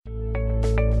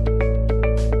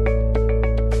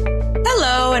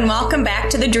Hello and welcome back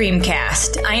to the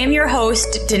Dreamcast. I am your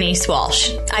host, Denise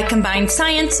Walsh. I combine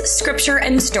science, scripture,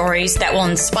 and stories that will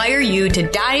inspire you to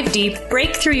dive deep,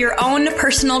 break through your own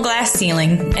personal glass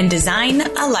ceiling, and design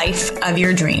a life of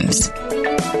your dreams.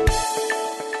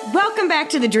 Welcome back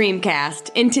to the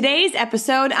Dreamcast. In today's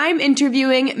episode, I'm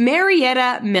interviewing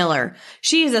Marietta Miller.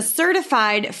 She is a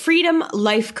certified freedom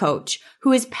life coach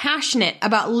who is passionate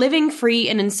about living free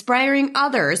and inspiring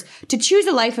others to choose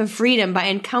a life of freedom by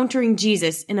encountering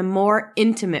Jesus in a more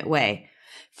intimate way.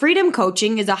 Freedom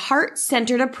coaching is a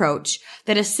heart-centered approach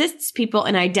that assists people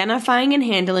in identifying and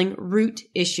handling root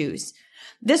issues.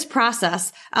 This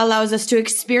process allows us to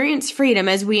experience freedom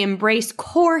as we embrace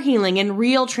core healing and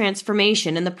real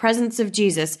transformation in the presence of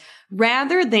Jesus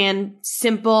rather than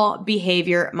simple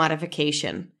behavior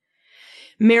modification.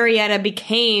 Marietta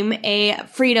became a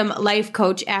freedom life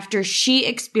coach after she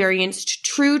experienced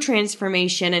true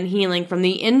transformation and healing from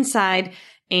the inside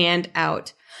and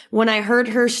out. When I heard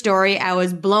her story, I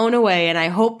was blown away, and I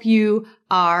hope you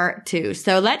are too.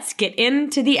 So let's get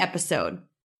into the episode.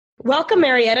 Welcome,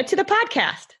 Marietta, to the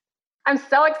podcast. I'm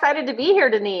so excited to be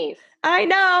here, Denise. I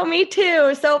know, me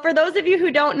too. So for those of you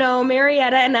who don't know,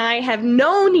 Marietta and I have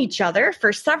known each other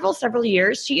for several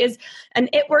years. She is an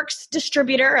It Works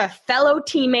distributor, a fellow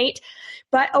teammate.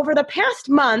 But over the past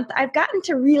month, I've gotten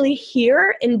to really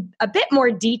hear in a bit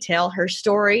more detail her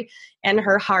story and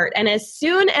her heart. And as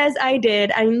soon as I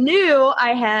did, I knew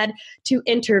I had to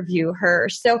interview her.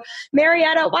 So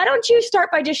Marietta, why don't you start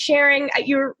by just sharing,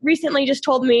 you recently just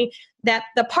told me that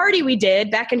the party we did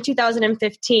back in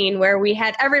 2015, where we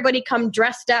had everybody come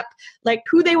dressed up like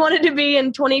who they wanted to be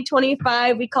in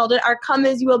 2025, we called it our Come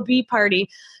As You Will Be party,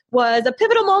 was a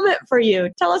pivotal moment for you.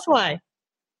 Tell us why.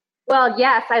 Well,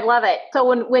 yes, I love it.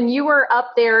 So when you were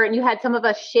up there and you had some of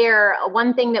us share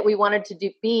one thing that we wanted to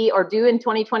do in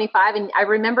 2025, and I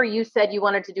remember you said you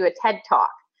wanted to do a TED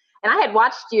Talk. And I had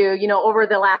watched you, over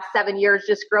the last 7 years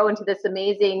just grow into this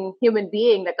amazing human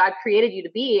being that God created you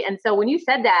to be. And so when you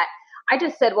said that, I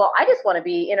just said, well, I just want to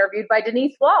be interviewed by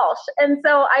Denise Walsh. And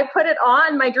so I put it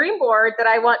on my dream board that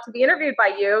I want to be interviewed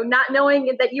by you, not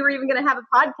knowing that you were even going to have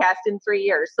a podcast in 3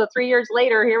 years. So 3 years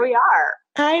later, here we are.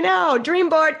 I know. Dream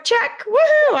board, check.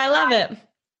 Woohoo! I love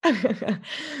it.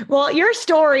 Well, your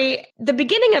story, the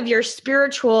beginning of your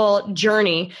spiritual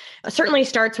journey certainly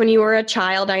starts when you were a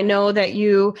child. I know that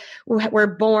you were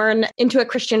born into a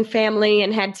Christian family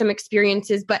and had some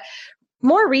experiences, but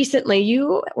more recently,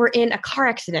 you were in a car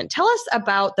accident. Tell us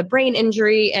about the brain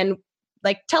injury and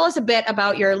tell us a bit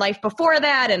about your life before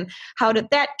that and how did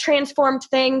that transformed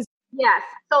things? Yes.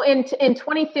 So in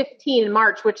 2015,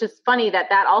 March, which is funny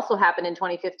that also happened in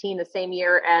 2015, the same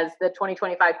year as the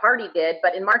 2025 party did.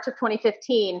 But in March of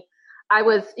 2015, I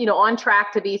was, on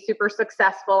track to be super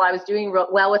successful. I was doing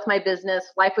well with my business.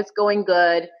 Life was going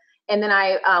good. And then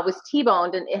I was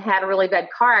T-boned and had a really bad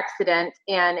car accident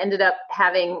and ended up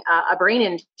having a brain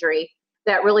injury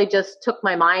that really just took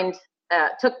my mind,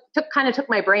 took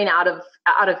my brain out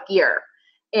of gear.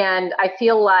 And I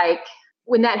feel like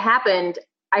when that happened,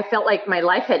 I felt like my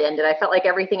life had ended. I felt like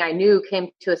everything I knew came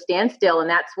to a standstill. And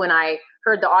that's when I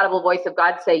heard the audible voice of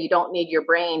God say, you don't need your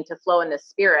brain to flow in the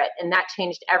spirit. And that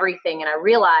changed everything. And I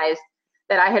realized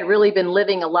that I had really been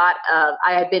living I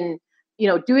had been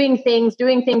doing things,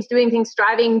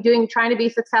 striving, trying to be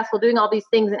successful, doing all these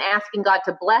things and asking God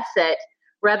to bless it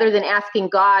rather than asking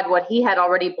God what he had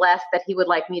already blessed that he would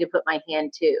like me to put my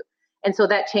hand to. And so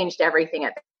that changed everything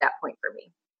at that point for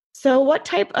me. So what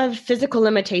type of physical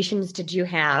limitations did you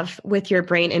have with your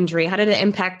brain injury? How did it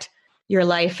impact your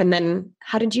life? And then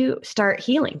how did you start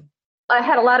healing? I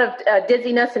had a lot of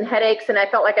dizziness and headaches, and I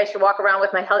felt like I should walk around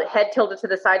with my head tilted to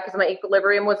the side because my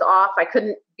equilibrium was off. I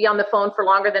couldn't be on the phone for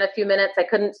longer than a few minutes. I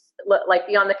couldn't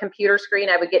be on the computer screen.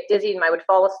 I would get dizzy and I would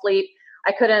fall asleep.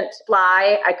 I couldn't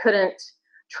fly. I couldn't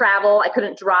travel. I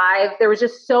couldn't drive. There was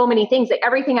just so many things.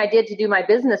 Everything I did to do my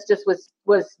business just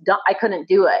was done. I couldn't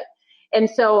do it. And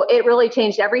so it really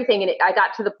changed everything. And I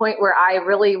got to the point where I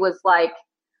really was I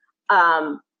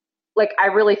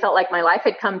really felt like my life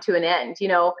had come to an end,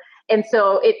 And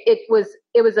so it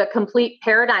was a complete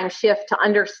paradigm shift to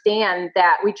understand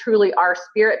that we truly are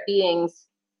spirit beings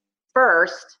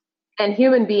first and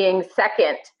human beings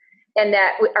second, and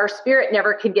that our spirit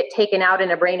never can get taken out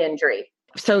in a brain injury.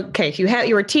 So, okay,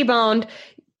 you were T-boned.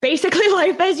 Basically,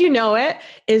 life as you know it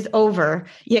is over.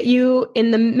 Yet you, in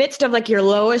the midst of your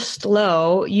lowest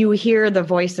low, you hear the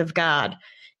voice of God.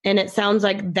 And it sounds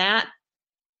like that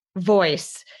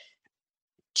voice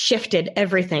shifted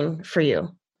everything for you.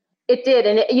 It did.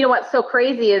 And you know what's so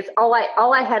crazy is all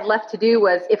I had left to do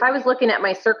was, if I was looking at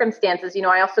my circumstances,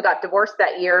 I also got divorced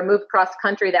that year, moved cross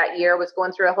country that year, was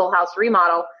going through a whole house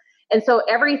remodel. And so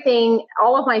everything,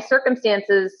 all of my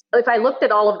circumstances, if I looked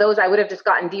at all of those, I would have just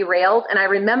gotten derailed. And I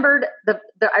remembered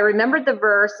the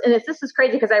verse, and this is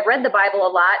crazy because I've read the Bible a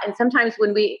lot. And sometimes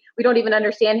when we don't even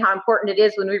understand how important it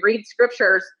is when we read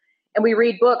scriptures and we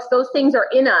read books, those things are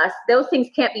in us. Those things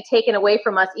can't be taken away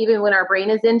from us. Even when our brain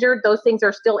is injured, those things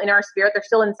are still in our spirit. They're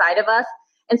still inside of us.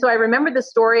 And so I remember the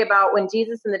story about when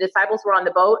Jesus and the disciples were on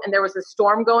the boat and there was a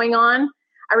storm going on.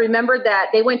 I remembered that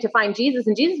they went to find Jesus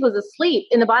and Jesus was asleep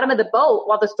in the bottom of the boat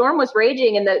while the storm was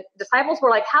raging. And the disciples were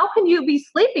like, how can you be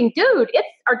sleeping, dude?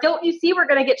 Or don't you see we're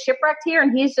going to get shipwrecked here?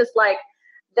 And he's just like,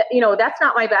 that's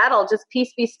not my battle. Just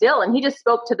peace, be still. And he just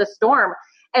spoke to the storm.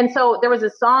 And so there was a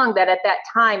song that at that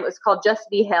time it was called Just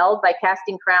Be Held by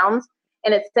Casting Crowns.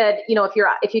 And it said,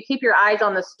 if you keep your eyes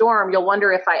on the storm, you'll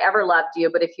wonder if I ever loved you.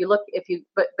 But if you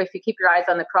keep your eyes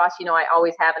on the cross, I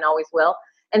always have and always will.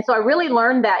 And so I really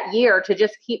learned that year to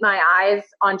just keep my eyes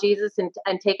on Jesus and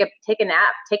take a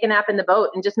nap in the boat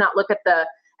and just not look at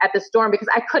the storm, because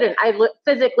I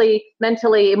physically,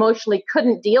 mentally, emotionally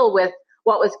couldn't deal with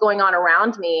what was going on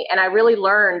around me. And I really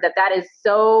learned that is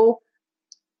so,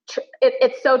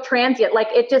 it's so transient. Like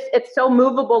it's so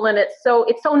movable, and it's so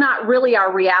not really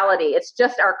our reality. It's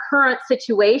just our current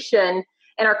situation,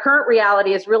 and our current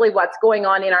reality is really what's going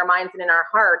on in our minds and in our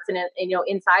hearts and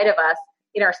inside of us,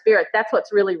 in our spirits. That's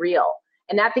what's really real.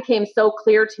 And that became so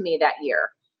clear to me that year.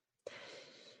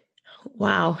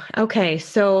 Wow. Okay.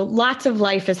 So lots of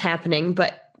life is happening,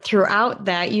 but throughout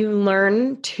that, you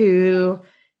learn to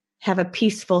have a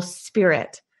peaceful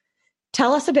spirit.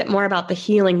 Tell us a bit more about the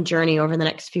healing journey over the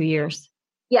next few years.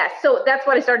 Yeah. So that's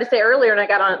what I started to say earlier, and I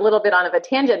got on a little bit on a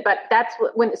tangent, but that's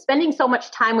when spending so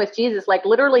much time with Jesus, like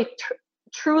literally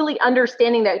truly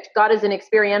understanding that God is an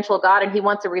experiential God and he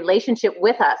wants a relationship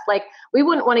with us. Like we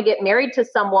wouldn't want to get married to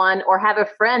someone or have a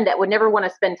friend that would never want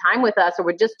to spend time with us or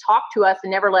would just talk to us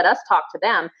and never let us talk to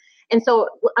them. And so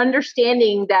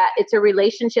understanding that it's a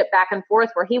relationship back and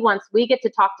forth where we get to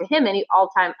talk to him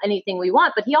anything we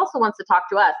want, but he also wants to talk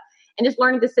to us, and just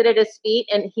learning to sit at his feet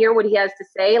and hear what he has to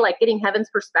say, like getting heaven's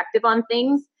perspective on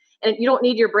things. And you don't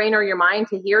need your brain or your mind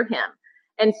to hear him.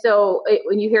 And so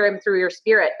when you hear him through your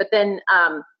spirit, but then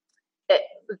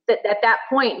at that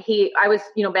point, I was,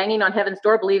 banging on heaven's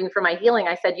door, believing for my healing.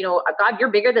 I said, God, you're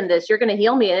bigger than this. You're going to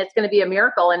heal me, and it's going to be a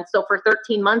miracle. And so for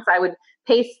 13 months, I would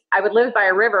live by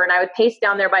a river, and I would pace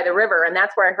down there by the river. And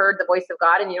that's where I heard the voice of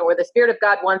God. And, where the Spirit of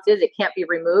God once is, it can't be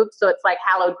removed. So it's like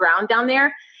hallowed ground down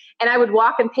there. And I would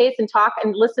walk and pace and talk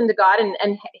and listen to God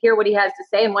and hear what he has to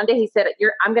say. And one day he said,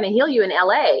 I'm going to heal you in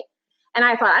LA. And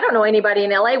I thought, I don't know anybody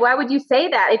in LA. Why would you say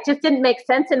that? It just didn't make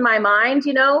sense in my mind,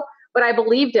 but I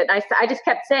believed it. I just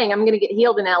kept saying, I'm going to get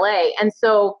healed in LA. And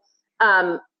so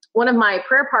one of my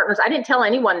prayer partners, I didn't tell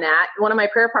anyone that. One of my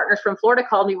prayer partners from Florida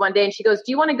called me one day and she goes,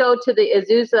 do you want to go to the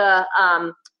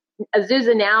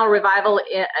Azusa Now revival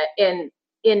in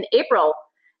April?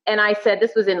 And I said,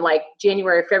 this was in like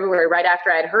January, February, right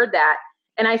after I had heard that.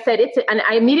 And I said, and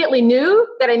I immediately knew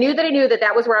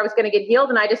that was where I was going to get healed.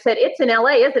 And I just said, it's in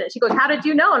LA, isn't it? She goes, how did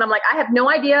you know? And I'm like, I have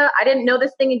no idea. I didn't know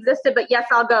this thing existed, but yes,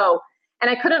 I'll go. And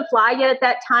I couldn't fly yet at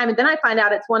that time. And then I find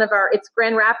out it's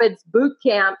Grand Rapids boot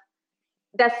camp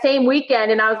that same weekend.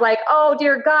 And I was like, oh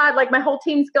dear God, like my whole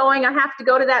team's going, I have to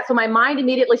go to that. So my mind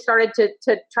immediately started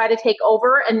to try to take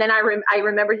over. And then I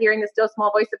remember hearing the still small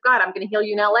voice of God, I'm going to heal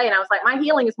you in LA. And I was like, my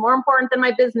healing is more important than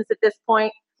my business at this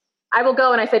point. I will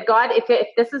go. And I said, God, if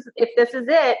this is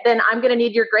it, then I'm going to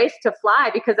need your grace to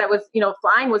fly, because I was,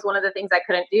 flying was one of the things I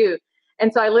couldn't do.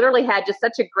 And so I literally had just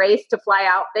such a grace to fly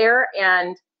out there.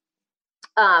 And,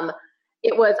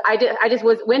 I just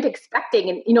went expecting,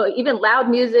 and, even loud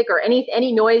music or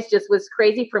any noise just was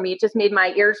crazy for me. It just made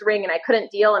my ears ring and I couldn't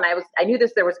deal. And I knew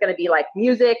there was going to be like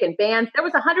music and bands. There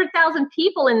was 100,000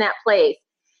 people in that place.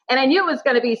 And I knew it was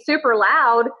going to be super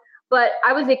loud, but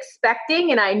I was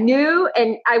expecting and I knew,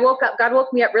 and God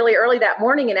woke me up really early that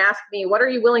morning and asked me, what are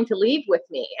you willing to leave with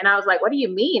me? And I was like, what do you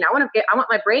mean? I want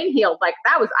my brain healed. Like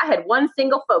I had one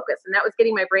single focus, and that was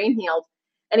getting my brain healed.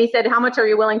 And he said, how much are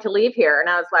you willing to leave here? And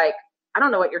I was like, I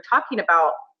don't know what you're talking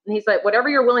about. And he's like, whatever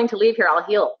you're willing to leave here, I'll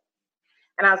heal.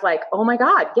 And I was like, oh my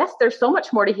God, yes, there's so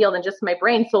much more to heal than just my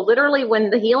brain. So literally when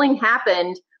the healing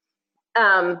happened,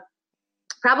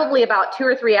 probably about 2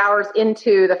 or 3 hours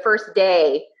into the first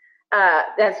day,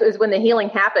 that is when the healing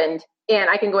happened. And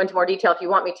I can go into more detail if you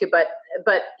want me to,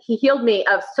 but he healed me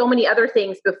of so many other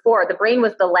things before. The brain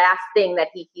was the last thing that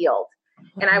he healed.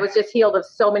 And I was just healed of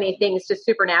so many things, just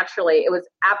supernaturally. It was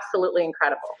absolutely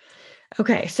incredible.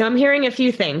 Okay. So I'm hearing a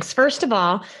few things. First of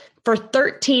all, for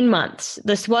 13 months,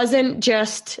 this wasn't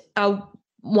just a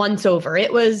once over.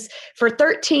 It was for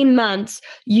 13 months,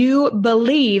 you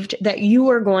believed that you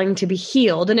were going to be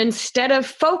healed. And instead of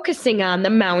focusing on the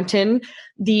mountain,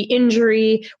 the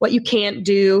injury, what you can't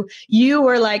do, you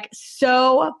were like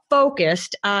so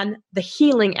focused on the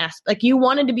healing aspect. Like you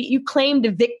wanted to be, you claimed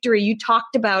a victory. You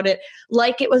talked about it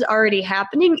like it was already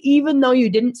happening, even though you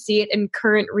didn't see it in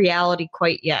current reality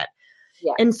quite yet.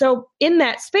 Yes. And so in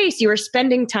that space, you were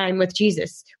spending time with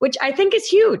Jesus, which I think is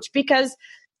huge because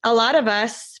a lot of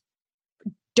us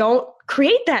don't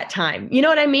create that time. You know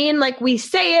what I mean? Like we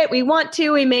say it, we want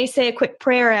to, we may say a quick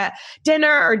prayer at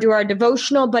dinner or do our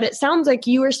devotional, but it sounds like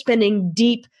you are spending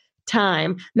deep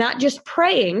time, not just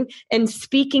praying and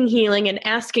speaking healing and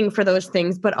asking for those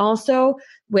things, but also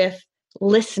with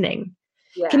listening.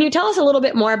 Yeah. Can you tell us a little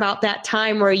bit more about that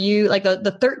time where you, like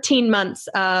the 13 months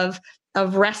of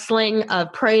wrestling,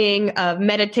 of praying, of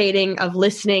meditating, of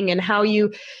listening, and how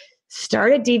you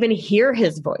started to even hear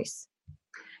his voice?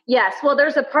 Yes. Well,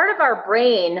 there's a part of our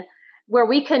brain where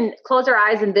we can close our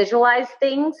eyes and visualize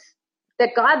things that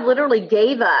God literally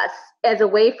gave us as a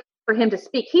way for him to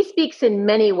speak. He speaks in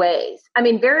many ways. I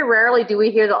mean, very rarely do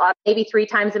we hear the audio, maybe 3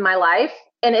 times in my life.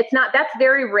 And that's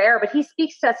very rare, but he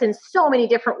speaks to us in so many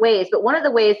different ways. But one of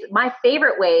the ways, my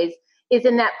favorite ways, is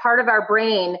in that part of our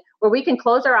brain where we can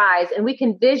close our eyes and we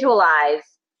can visualize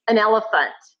an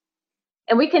elephant.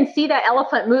 And we can see that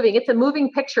elephant moving. It's a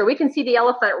moving picture. We can see the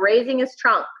elephant raising his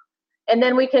trunk. And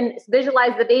then we can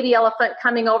visualize the baby elephant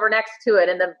coming over next to it.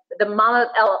 And the mama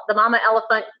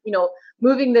elephant,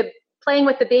 playing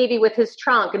with the baby with his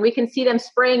trunk. And we can see them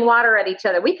spraying water at each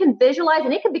other. We can visualize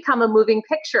and it can become a moving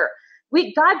picture.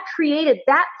 God created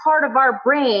that part of our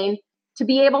brain to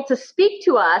be able to speak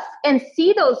to us and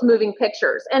see those moving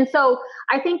pictures. And so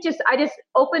I think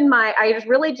I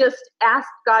really asked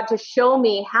God to show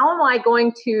me, how am I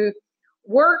going to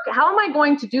work? How am I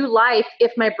going to do life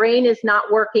if my brain is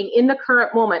not working in the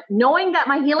current moment? Knowing that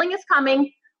my healing is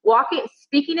coming,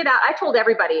 speaking it out. I told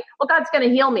everybody, well, God's going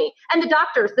to heal me. And the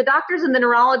doctors and the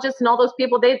neurologists and all those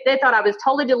people, they thought I was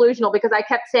totally delusional because I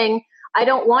kept saying, I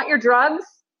don't want your drugs.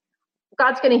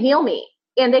 God's going to heal me.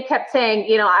 And they kept saying,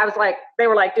 I was like, they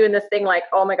were like doing this thing like,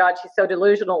 oh my God, she's so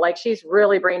delusional. Like she's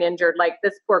really brain injured, like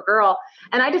this poor girl.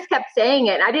 And I just kept saying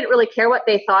it. And I didn't really care what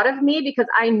they thought of me because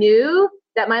I knew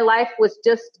that my life was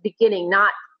just beginning,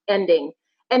 not ending.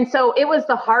 And so it was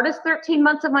the hardest 13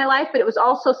 months of my life, but it was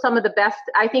also some of the best.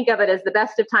 I think of it as the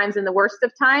best of times and the worst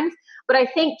of times. But I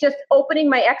think just opening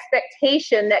my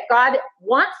expectation that God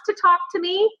wants to talk to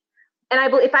me. And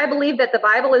if I believe that the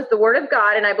Bible is the word of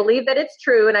God, and I believe that it's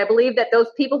true, and I believe that those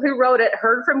people who wrote it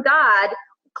heard from God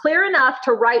clear enough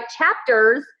to write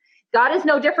chapters, God is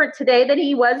no different today than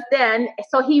he was then.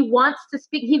 So he wants to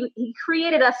speak. He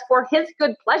created us for his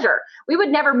good pleasure. We would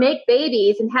never make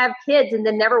babies and have kids and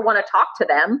then never want to talk to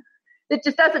them. It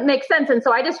just doesn't make sense. And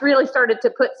so I just really started to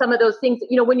put some of those things,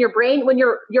 when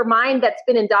your mind that's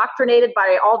been indoctrinated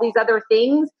by all these other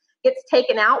things gets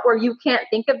taken out where you can't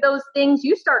think of those things,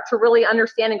 you start to really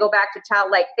understand and go back to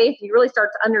childlike faith. You really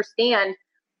start to understand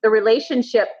the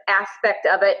relationship aspect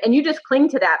of it. And you just cling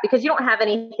to that because you don't have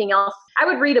anything else. I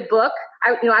would read a book.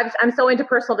 I'm so into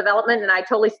personal development and I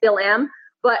totally still am.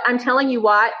 But I'm telling you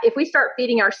what, if we start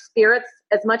feeding our spirits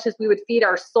as much as we would feed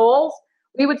our souls,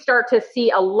 we would start to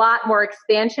see a lot more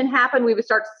expansion happen. We would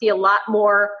start to see a lot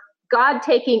more God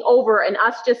taking over and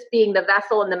us just being the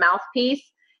vessel and the mouthpiece.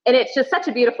 And it's just such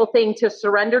a beautiful thing to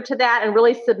surrender to that and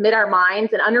really submit our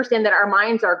minds and understand that our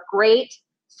minds are great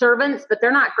servants, but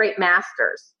they're not great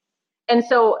masters. And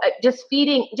so just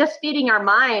feeding our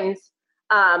minds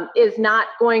is not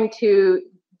going to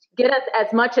get us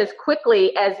as much as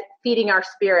quickly as feeding our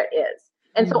spirit is.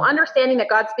 And so understanding that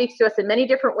God speaks to us in many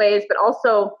different ways, but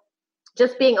also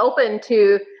just being open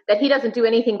to that he doesn't do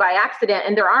anything by accident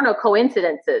and there are no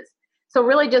coincidences. So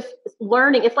really just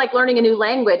learning, it's like learning a new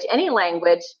language, any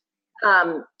language,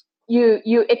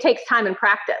 it takes time and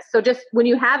practice. So just when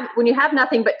you have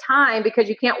nothing but time because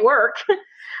you can't work,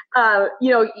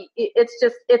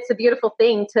 it's a beautiful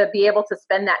thing to be able to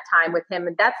spend that time with him.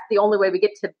 And that's the only way we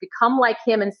get to become like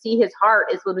him and see his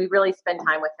heart is when we really spend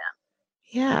time with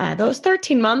him. Yeah. Those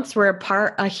 13 months were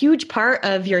a huge part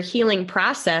of your healing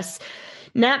process,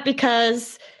 not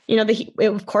because,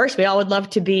 of course we all would love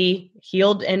to be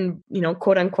healed and,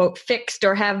 quote unquote fixed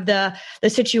or have the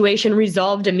situation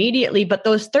resolved immediately. But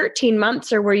those 13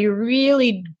 months are where you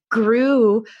really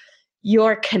grew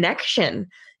your connection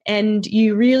and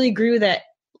you really grew that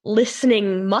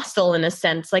listening muscle in a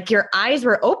sense, like your eyes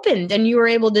were opened and you were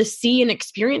able to see and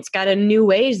experience God in new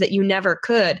ways that you never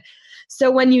could. So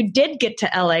when you did get to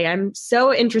LA, I'm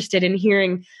so interested in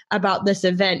hearing about this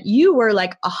event. You were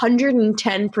like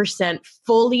 110%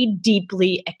 fully,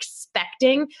 deeply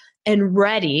expecting and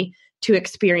ready to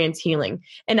experience healing.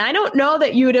 And I don't know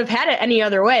that you would have had it any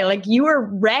other way. Like you were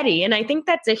ready. And I think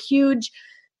that's a huge,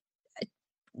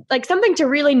 like something to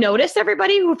really notice,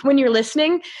 everybody, when you're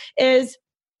listening, is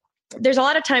there's a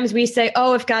lot of times we say,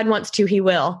 oh, if God wants to, he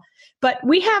will. But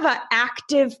we have an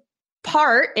active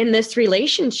part in this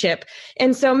relationship.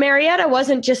 And so Marietta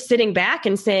wasn't just sitting back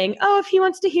and saying, oh, if he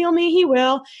wants to heal me, he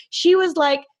will. She was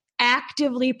like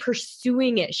actively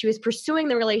pursuing it. She was pursuing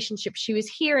the relationship. She was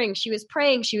hearing, she was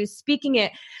praying, she was speaking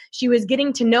it. She was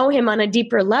getting to know him on a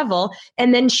deeper level.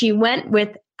 And then she went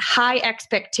with high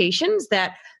expectations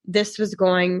that this was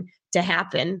going to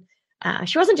happen.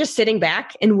 She wasn't just sitting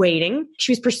back and waiting.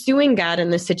 She was pursuing God in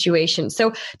this situation.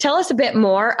 So tell us a bit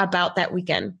more about that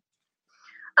weekend.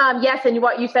 Yes, and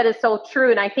what you said is so true.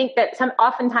 And I think that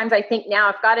oftentimes I think now,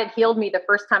 if God had healed me the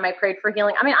first time I prayed for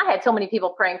healing, I mean, I had so many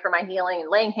people praying for my healing and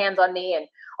laying hands on me and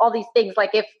all these things.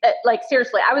 Like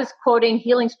seriously, I was quoting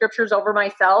healing scriptures over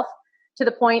myself to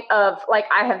the point of like,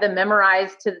 I have them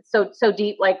memorized to so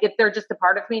deep, like if they're just a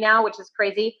part of me now, which is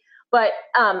crazy. But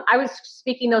I was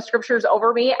speaking those scriptures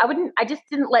over me. I just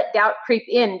didn't let doubt creep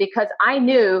in, because I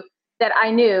knew that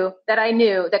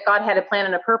God had a plan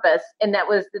and a purpose, and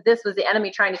this was the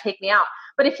enemy trying to take me out.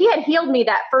 But if he had healed me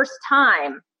that first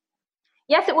time,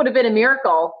 yes, it would have been a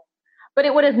miracle, but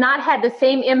it would have not had the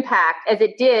same impact as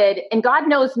it did. And God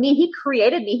knows me. He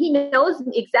created me. He knows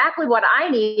exactly what I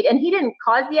need, and he didn't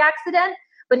cause the accident,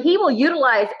 but he will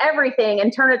utilize everything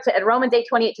and turn it to, at Romans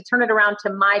 8:28, to turn it around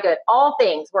to my good. All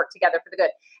things work together for the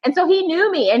good. And so he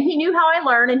knew me, and he knew how I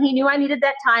learned, and he knew I needed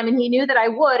that time, and he knew that I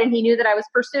would, and he knew that I was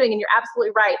pursuing. And you're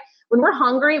absolutely right. When we're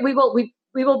hungry, we will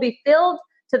be filled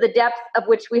to the depth of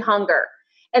which we hunger.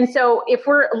 And so if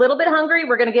we're a little bit hungry,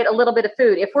 we're going to get a little bit of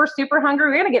food. If we're super hungry,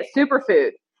 we're going to get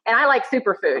superfood. And I like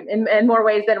superfood in more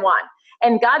ways than one.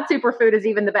 And God's superfood is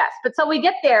even the best. But so we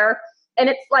get there, and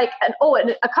it's like, and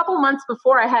a couple months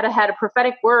before, I had a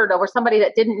prophetic word over somebody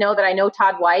that didn't know that I know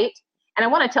Todd White. And I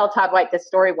want to tell Todd White this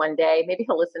story one day. Maybe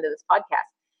he'll listen to this podcast.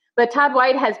 But Todd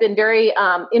White has been very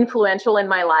influential in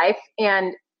my life.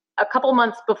 And a couple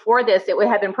months before this, it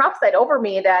had been prophesied over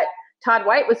me that Todd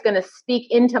White was going to speak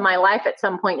into my life at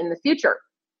some point in the future.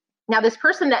 Now, this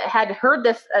person that had heard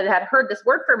this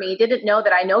word for me didn't know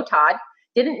that I know Todd,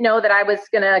 didn't know that I was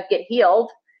going to get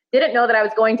healed, didn't know that I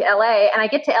was going to LA. And I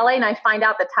get to LA and I find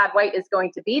out that Todd White is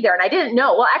going to be there. And I didn't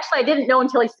know. Well, actually, I didn't know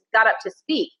until he got up to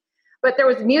speak. But there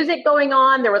was music going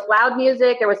on. There was loud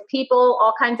music. There was people,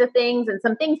 all kinds of things. And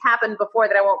some things happened before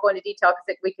that I won't go into detail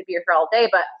because we could be here all day.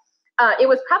 But it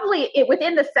was probably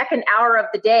within the second hour of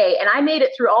the day. And I made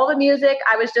it through all the music.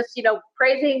 I was just,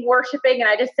 praising, worshiping. And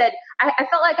I just said, I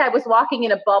felt like I was walking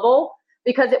in a bubble,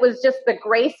 because it was just the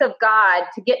grace of God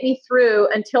to get me through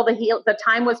until the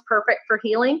time was perfect for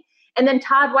healing. And then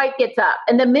Todd White gets up.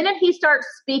 And the minute he starts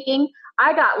speaking,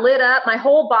 I got lit up. My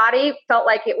whole body felt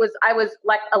like I was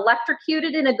like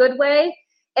electrocuted in a good way.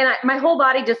 And my whole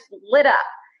body just lit up.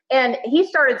 And he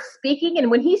started speaking.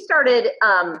 And when he started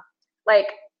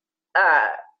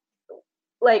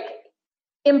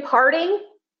imparting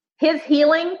his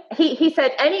healing, he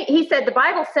said the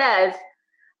Bible says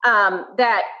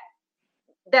that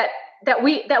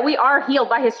we are healed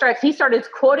by his stripes. He started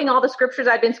quoting all the scriptures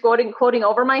I'd been quoting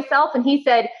over myself. And he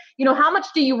said, how much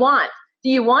do you want?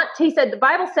 He said, the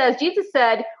Bible says, Jesus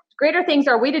said, greater things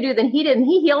are we to do than he did. And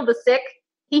he healed the sick.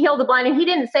 He healed the blind. And he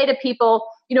didn't say to people,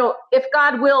 if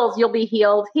God wills, you'll be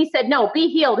healed. He said, no, be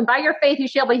healed. And by your faith, you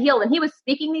shall be healed. And he was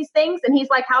speaking these things. And he's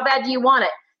like, how bad do you want it?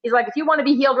 He's like, if you want to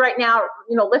be healed right now,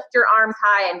 lift your arms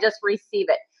high and just receive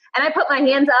it. And I put my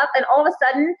hands up, and all of a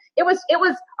sudden it was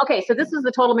okay. So this was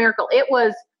the total miracle. It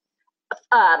was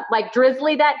like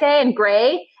drizzly that day and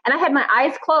gray, and I had my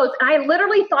eyes closed, and I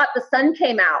literally thought the sun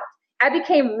came out. I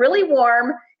became really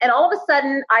warm, and all of a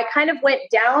sudden I kind of went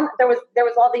down. There was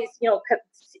all these,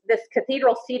 this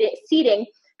cathedral seating,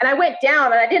 and I went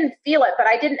down, and I didn't feel it, but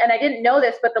I didn't know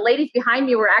this, but the ladies behind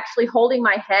me were actually holding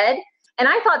my head, and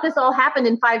I thought this all happened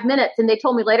in 5 minutes, and they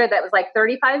told me later that it was like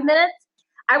 35 minutes.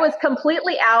 I was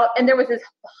completely out, and there was this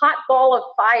hot ball of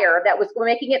fire that was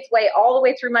making its way all the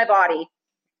way through my body,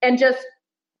 and just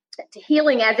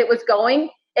healing as it was going.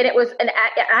 And it was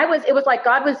like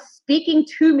God was speaking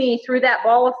to me through that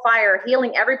ball of fire,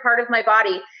 healing every part of my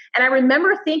body. And I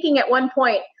remember thinking at one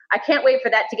point, I can't wait for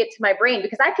that to get to my brain,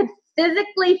 because I could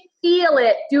physically feel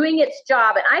it doing its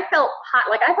job. And I felt hot.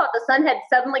 Like I thought the sun had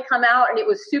suddenly come out and it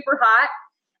was super hot.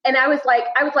 And I was like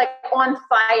on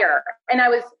fire, and I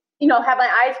was, have my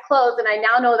eyes closed, and I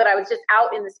now know that I was just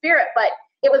out in the spirit. But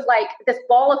it was like this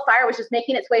ball of fire was just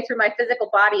making its way through my physical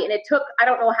body. And it took, I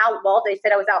don't know how long, they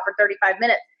said I was out for 35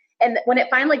 minutes. And when it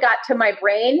finally got to my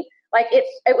brain, like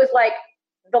it was like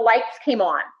the lights came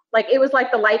on. Like it was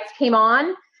like the lights came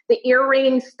on, the ear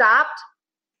ringing stopped,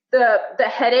 the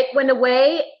headache went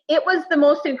away. It was the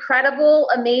most incredible,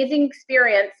 amazing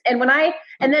experience. And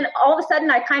then all of a sudden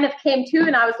I kind of came to,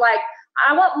 and I was like,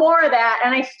 I want more of that.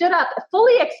 And I stood up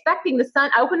fully expecting the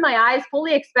sun. I opened my eyes,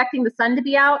 fully expecting the sun to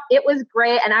be out. It was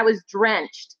gray and I was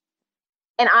drenched.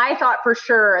 And I thought for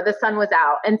sure the sun was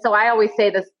out. And so I always say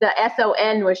this, the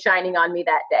SON was shining on me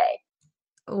that day.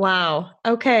 Wow.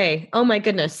 Okay. Oh my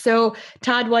goodness. So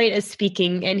Todd White is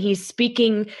speaking, and he's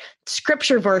speaking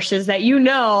scripture verses that you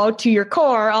know to your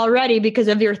core already because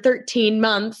of your 13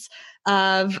 months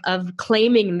of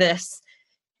claiming this.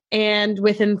 And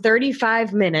within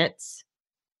 35 minutes,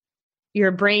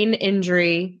 your brain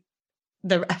injury,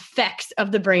 the effects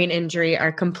of the brain injury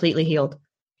are completely healed.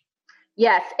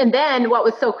 Yes. And then what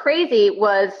was so crazy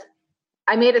was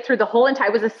I made it through the whole entire,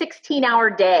 it was a 16-hour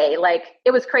day. Like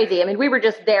it was crazy. I mean, we were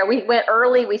just there. We went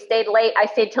early. We stayed late. I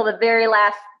stayed till the very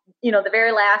last.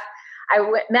 I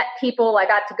met people. I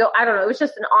got to go. I don't know. It was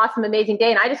just an awesome, amazing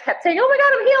day. And I just kept saying, oh my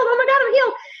God, I'm healed. Oh my God, I'm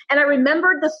healed. And I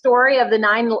remembered the story of the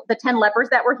 10 lepers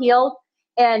that were healed.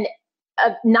 And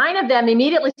 9 of them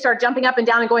immediately started jumping up and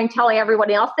down and telling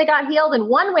everybody else they got healed. And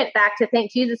 1 went back to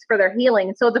thank Jesus for their healing.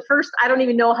 And so the first, I don't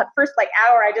even know, first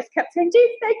hour, I just kept saying,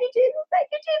 Jesus, thank you, Jesus, thank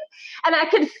you, Jesus. And I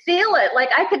could feel it. Like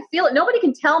I could feel it. Nobody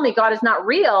can tell me God is not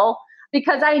real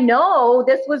because I know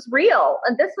this was real.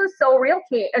 And this was so real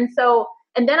to me. And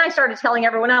then I started telling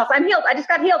everyone else, I'm healed. I just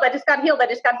got healed. I just got healed. I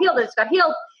just got healed. I just got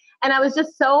healed. And I was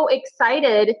just so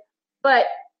excited. But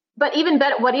even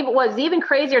better, what was even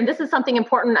crazier, and this is something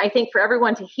important, I think, for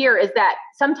everyone to hear, is that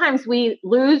sometimes we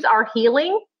lose our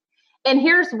healing. And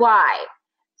here's why.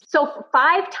 So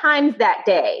 5 times that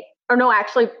day, or no,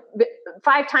 actually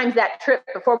 5 times that trip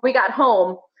before we got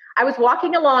home, I was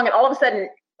walking along and all of a sudden,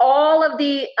 all of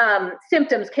the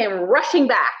symptoms came rushing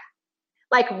back,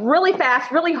 like really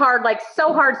fast, really hard, like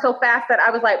so hard, so fast that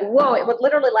I was like, whoa, it would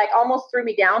literally like almost threw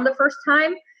me down the first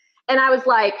time. And I was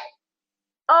like,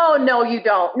 oh, no, you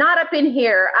don't. Not up in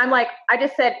here. I'm like, I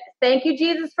just said, thank you,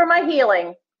 Jesus, for my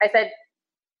healing. I said,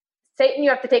 Satan, you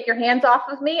have to take your hands off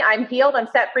of me. I'm healed. I'm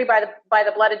set free by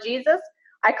the blood of Jesus.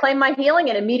 I claim my healing,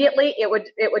 and immediately I would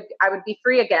be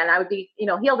free again. I would be,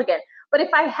 healed again. But if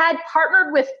I had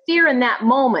partnered with fear in that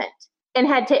moment and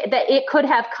that it could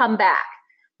have come back,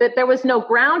 that there was no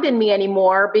ground in me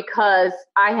anymore because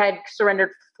I had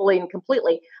surrendered fully and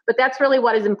completely. But that's really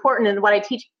what is important. And what I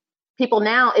teach people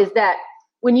now is that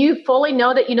when you fully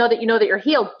know that you're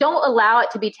healed, don't allow it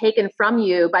to be taken from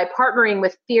you by partnering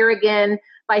with fear again,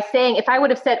 by saying, if I would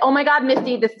have said, oh my God,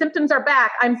 Misty, the symptoms are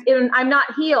back, I'm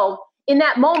not healed, in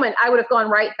that moment, I would have gone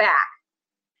right back.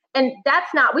 And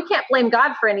we can't blame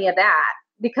God for any of that,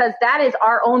 because that is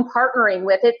our own partnering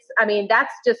with it. I mean,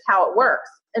 that's just how it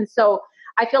works. And so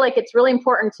I feel like it's really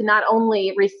important to not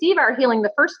only receive our healing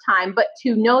the first time, but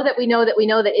to know that we know that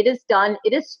it is done,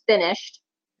 it is finished,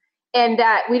 and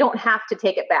that we don't have to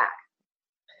take it back.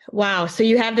 Wow. So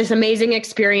you have this amazing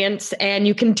experience and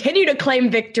you continue to claim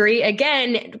victory.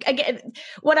 Again,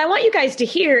 what I want you guys to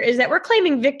hear is that we're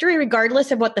claiming victory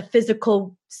regardless of what the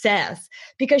physical says,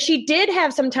 because she did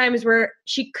have some times where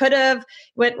she could have,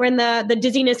 when the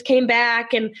dizziness came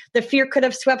back and the fear could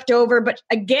have swept over. But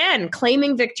again,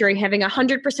 claiming victory, having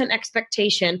 100%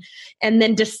 expectation, and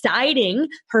then deciding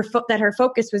that her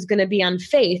focus was going to be on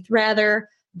faith rather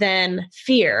than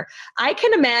fear. I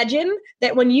can imagine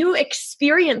that when you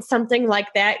experience something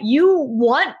like that, you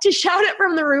want to shout it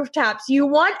from the rooftops. You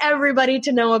want everybody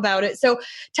to know about it. So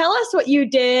tell us what you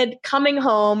did coming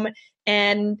home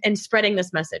and spreading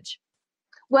this message.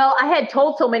 Well, I had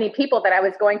told so many people that I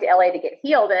was going to LA to get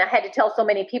healed, and I had to tell so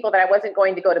many people that I wasn't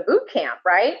going to go to boot camp,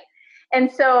 right? And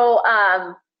so,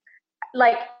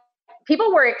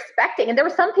 people were expecting, and there were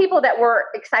some people that were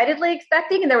excitedly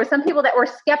expecting, and there were some people that were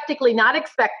skeptically not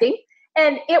expecting.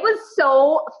 And it was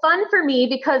so fun for me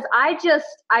because I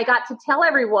got to tell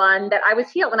everyone that I was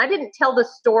healed. And I didn't tell the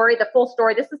full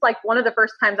story. This is like one of the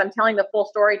first times I'm telling the full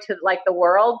story to like the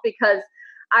world, because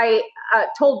I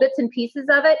told bits and pieces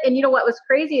of it. And what was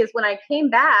crazy is when I came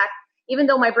back, even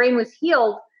though my brain was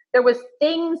healed, there was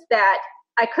things that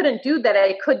I couldn't do that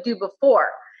I could do before.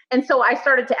 And so I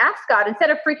started to ask God, instead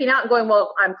of freaking out and going,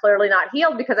 well, I'm clearly not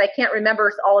healed because I can't remember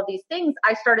all of these things.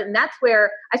 And that's where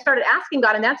I started asking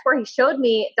God. And that's where he showed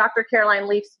me Dr. Caroline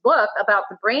Leaf's book about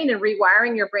the brain and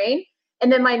rewiring your brain. And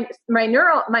then my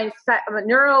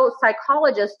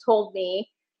neuropsychologist told me,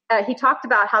 he talked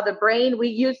about how the brain, we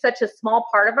use such a small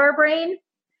part of our brain.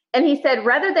 And he said,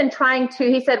 rather than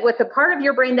he said, with the part of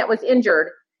your brain that was injured,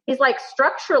 he's like,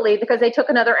 structurally, because they took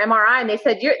another MRI and they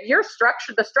said, your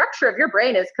structure, the structure of your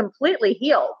brain is completely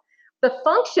healed. The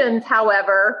functions,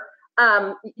 however,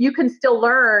 you can still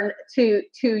learn to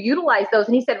utilize those.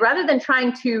 And he said, rather than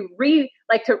trying to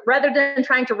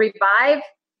revive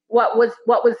what was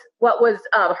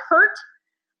hurt,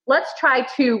 let's try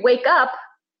to wake up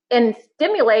and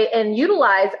stimulate and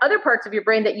utilize other parts of your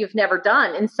brain that you've never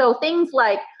done. And so things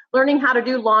like learning how to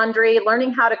do laundry,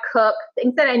 learning how to cook,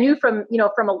 things that I knew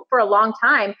for a long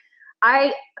time,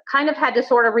 I kind of had to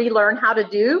sort of relearn how to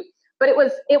do. But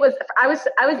I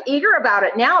was eager about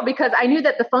it now because I knew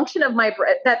that the function of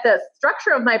that the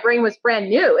structure of my brain was brand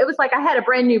new. It was like I had a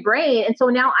brand new brain. And so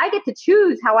now I get to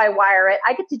choose how I wire it.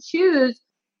 I get to choose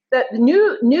the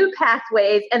new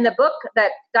pathways. And the book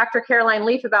that Dr. Caroline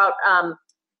Leaf about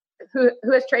who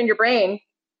has trained your brain,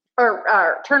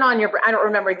 or turn on your brain. I don't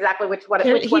remember exactly which one.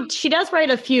 She does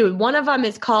write a few. One of them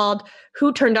is called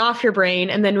Who Turned Off Your Brain?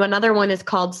 And then another one is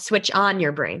called Switch On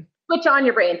Your Brain. Switch On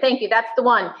Your Brain. Thank you. That's the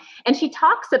one. And she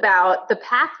talks about the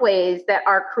pathways that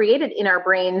are created in our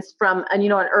brains from an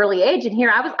early age. And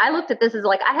here I looked at this as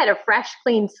like I had a fresh,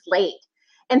 clean slate.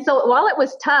 And so while it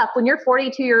was tough, when you're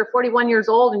 42 or 41 years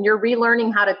old and you're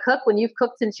relearning how to cook when you've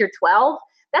cooked since you're 12,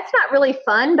 that's not really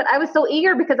fun. But I was so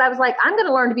eager because I was like, I'm going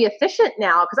to learn to be efficient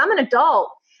now because I'm an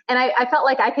adult. And I felt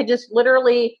like I could just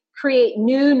literally create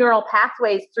new neural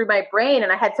pathways through my brain.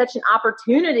 And I had such an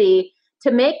opportunity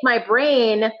to make my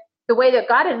brain the way that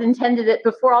God had intended it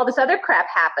before all this other crap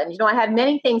happened. I had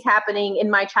many things happening in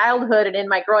my childhood and in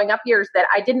my growing up years that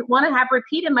I didn't want to have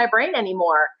repeat in my brain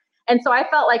anymore. And so I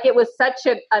felt like it was such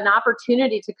an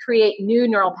opportunity to create new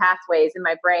neural pathways in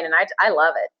my brain. And I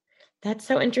love it. That's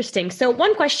so interesting. So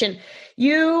one question,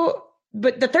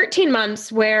 but the 13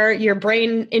 months where your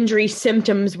brain injury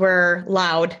symptoms were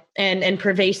loud and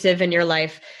pervasive in your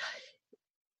life,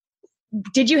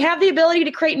 did you have the ability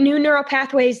to create new neural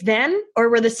pathways then, or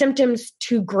were the symptoms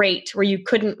too great where you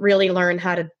couldn't really learn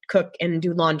how to cook and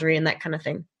do laundry and that kind of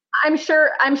thing? I'm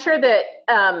sure that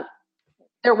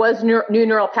there was new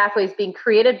neural pathways being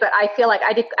created, but I feel like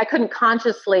I couldn't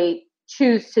consciously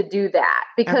choose to do that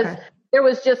because there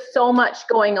was just so much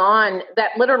going on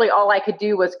that literally all I could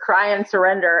do was cry and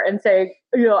surrender and say,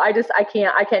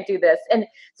 I can't do this. And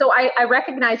so I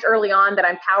recognized early on that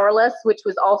I'm powerless, which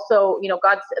was also,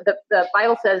 the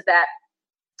Bible says that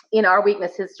in our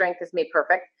weakness, his strength is made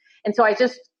perfect. And so I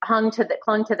just clung to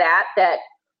that,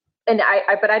 and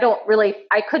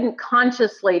I couldn't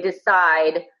consciously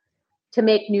decide to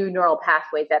make new neural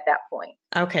pathways at that point.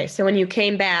 Okay. So when you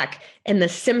came back and the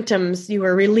symptoms, you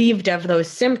were relieved of those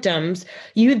symptoms,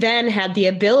 you then had the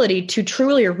ability to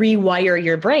truly rewire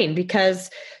your brain because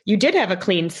you did have a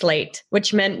clean slate,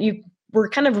 which meant you were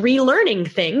kind of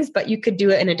relearning things, but you could do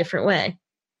it in a different way.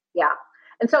 Yeah.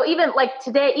 And so even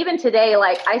today,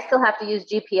 like I still have to use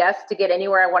GPS to get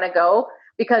anywhere I want to go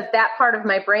because that part of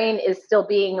my brain is still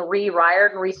being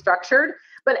rewired and restructured.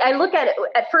 But I look at it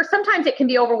at first, sometimes it can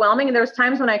be overwhelming. And there was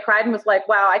times when I cried and was like,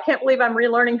 wow, I can't believe I'm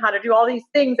relearning how to do all these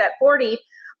things at 40.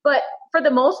 But for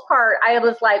the most part, I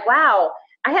was like, wow,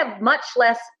 I have much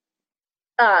less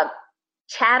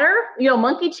chatter,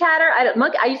 monkey chatter.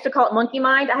 I used to call it monkey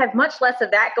mind. I have much less of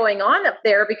that going on up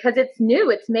there because it's new.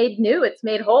 It's made new. It's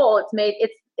made whole.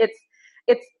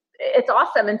 It's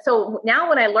awesome. And so now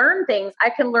when I learn things, I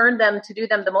can learn them to do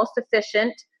them the most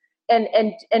efficient and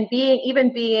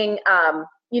being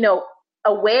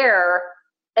aware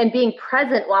and being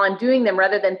present while I'm doing them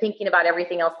rather than thinking about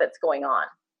everything else that's going on.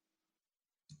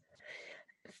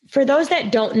 For those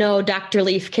that don't know Dr.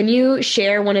 Leaf, can you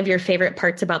share one of your favorite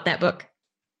parts about that book?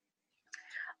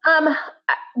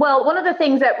 Well, one of the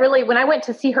things that really, when I went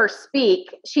to see her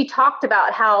speak, she talked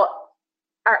about how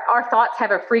our thoughts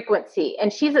have a frequency,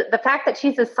 and the fact that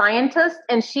she's a scientist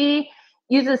and she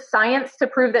uses science to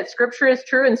prove that scripture is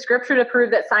true and scripture to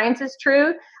prove that science is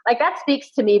true. Like that speaks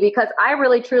to me because I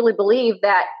really truly believe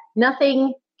that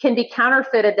nothing can be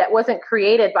counterfeited that wasn't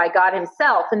created by God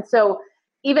himself. And so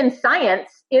even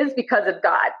science is because of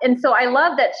God. And so I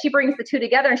love that she brings the two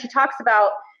together and she talks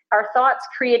about our thoughts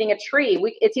creating a tree.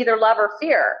 It's either love or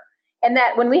fear. And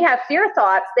that when we have fear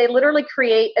thoughts, they literally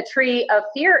create a tree of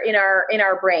fear in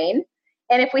our brain.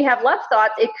 And if we have love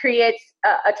thoughts, it creates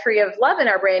a tree of love in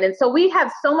our brain. And so we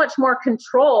have so much more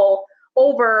control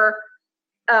over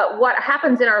what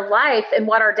happens in our life and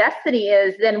what our destiny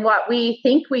is than what we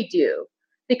think we do.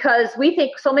 Because we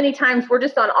think so many times we're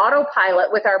just on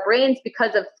autopilot with our brains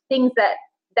because of things that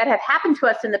have happened to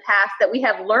us in the past that we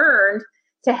have learned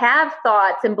to have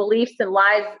thoughts and beliefs and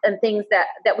lies and things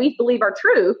that we believe are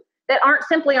true that aren't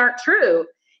true.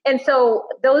 And so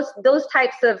those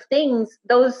types of things,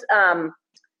 those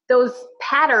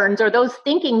patterns or those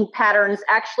thinking patterns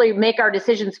actually make our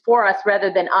decisions for us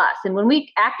rather than us. And when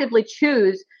we actively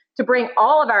choose to bring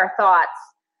all of our thoughts,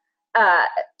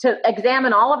 to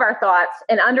examine all of our thoughts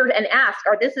and ask,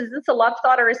 is this a love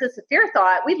thought or is this a fear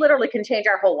thought? We literally can change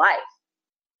our whole life.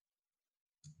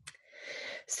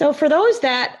 So for those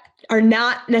that are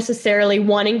not necessarily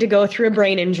wanting to go through a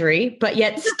brain injury, but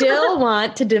yet still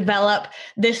want to develop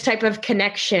this type of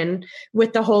connection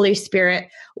with the Holy Spirit,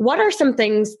 what are some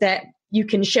things that you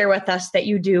can share with us that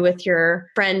you do with your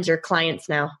friends or clients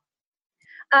now?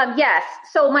 Yes.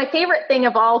 So my favorite thing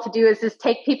of all to do is just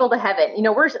take people to heaven. You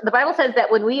know, the Bible says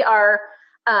that when we are,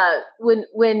 when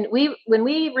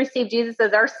we receive Jesus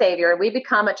as our Savior, we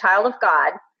become a child of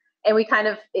God, and we kind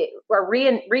of are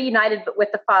reunited with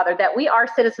the Father, that we are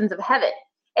citizens of heaven.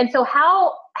 And so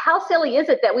how silly is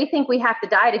it that we think we have to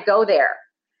die to go there?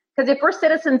 Because if we're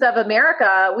citizens of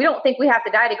America, we don't think we have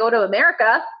to die to go to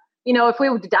America. You know, if we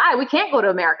would die, we can't go to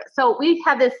America. So we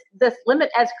have this limit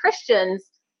as Christians.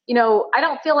 You know, I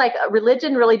don't feel like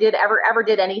religion really ever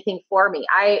did anything for me.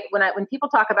 When people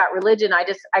talk about religion,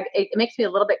 it makes me a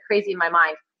little bit crazy in my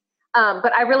mind.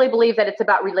 But I really believe that it's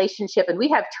about relationship, and we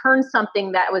have turned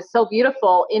something that was so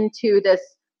beautiful into this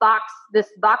box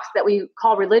that we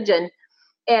call religion.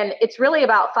 And it's really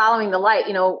about following the light.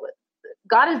 You know,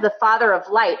 God is the Father of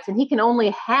lights, and He can only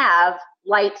have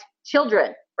light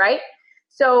children, right?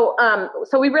 So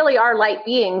we really are light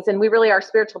beings, and we really are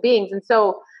spiritual beings. And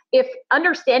so if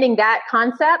understanding that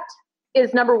concept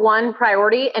is number one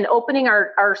priority, and opening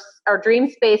our dream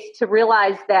space to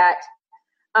realize that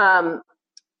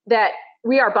that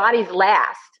we are bodies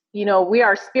last. You know, we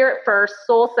are spirit first,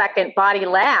 soul second, body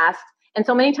last. And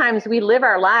so many times we live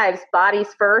our lives bodies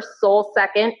first, soul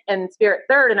second, and spirit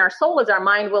third. And our soul is our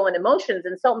mind, will, and emotions.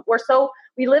 And so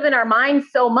we live in our minds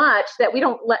so much that we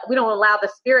don't allow the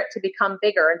spirit to become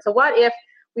bigger. And so what if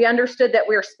we understood that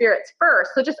we're spirits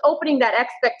first? So just opening that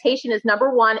expectation is number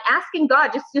one. Asking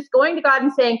God, just going to God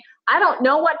and saying, I don't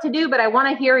know what to do, but I want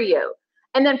to hear you.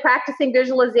 And then practicing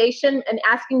visualization and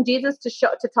asking Jesus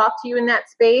to talk to you in that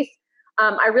space.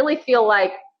 I really feel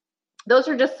like those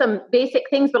are just some basic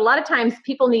things, but a lot of times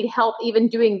people need help even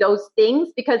doing those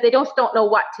things because they don't know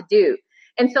what to do.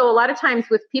 And so a lot of times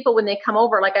with people, when they come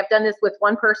over, like I've done this with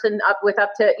one person up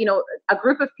to, you know, a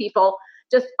group of people,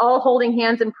 just all holding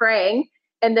hands and praying.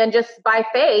 And then just by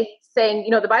faith saying,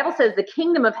 you know, the Bible says the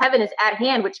kingdom of heaven is at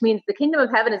hand, which means the kingdom of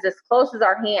heaven is as close as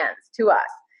our hands to us.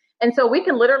 And so we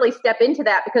can literally step into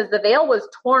that because the veil was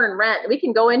torn and rent. We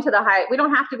can go into we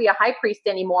don't have to be a high priest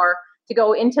anymore to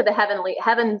go into the heavenly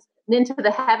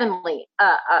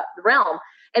realm.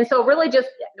 And so really just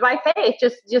by faith,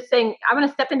 just saying, I'm going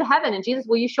to step into heaven, and Jesus,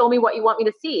 will you show me what you want me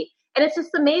to see? And it's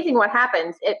just amazing what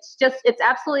happens. It's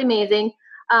absolutely amazing.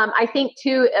 I think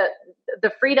too,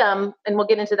 the freedom, and we'll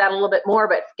get into that a little bit more,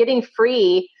 but getting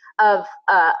free of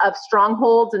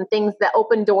strongholds and things that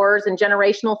open doors and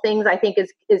generational things, I think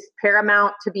is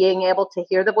paramount to being able to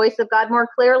hear the voice of God more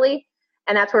clearly.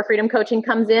 And that's where freedom coaching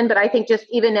comes in. But I think just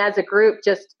even as a group,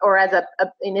 or as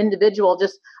an individual,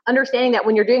 just understanding that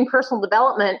when you're doing personal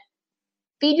development,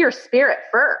 feed your spirit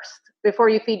first before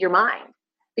you feed your mind,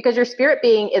 because your spirit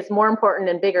being is more important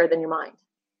and bigger than your mind.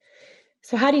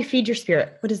 So how do you feed your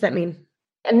spirit? What does that mean?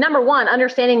 And number one,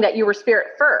 understanding that you were spirit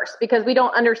first, because we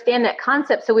don't understand that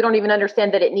concept. So we don't even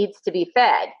understand that it needs to be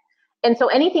fed. And so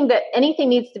anything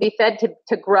needs to be fed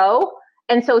to grow.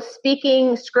 And so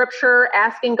speaking scripture,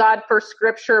 asking God for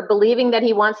scripture, believing that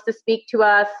He wants to speak to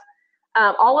us,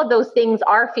 all of those things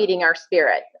are feeding our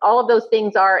spirit. All of those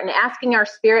things are, and asking our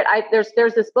spirit.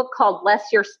 There's this book called Bless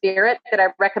Your Spirit that I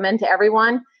recommend to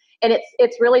everyone. And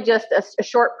it's really just a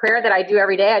short prayer that I do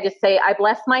every day. I just say, I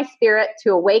bless my spirit to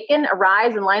awaken,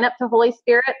 arise, and line up to Holy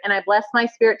Spirit. And I bless my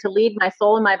spirit to lead my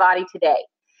soul and my body today.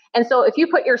 And so if you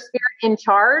put your spirit in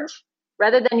charge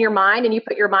rather than your mind, and you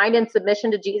put your mind in submission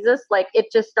to Jesus, like it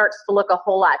just starts to look a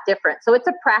whole lot different. So it's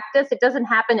a practice. It doesn't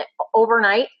happen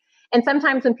overnight. And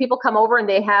sometimes when people come over and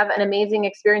they have an amazing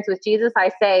experience with Jesus,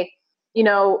 I say, you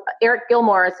know, Eric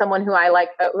Gilmore is someone who I like,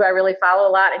 who I really follow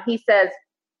a lot. And he says,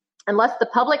 unless the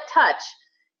public touch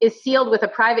is sealed with a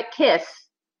private kiss,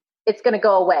 it's going to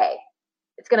go away.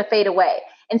 It's going to fade away.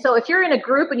 And so if you're in a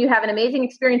group and you have an amazing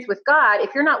experience with God,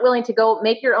 if you're not willing to go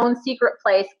make your own secret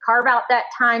place, carve out that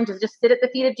time to just sit at the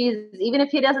feet of Jesus, even if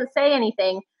He doesn't say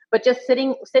anything, but just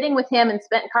sitting with Him and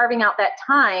carving out that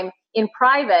time in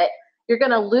private, you're going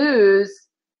to lose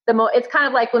it's kind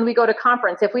of like when we go to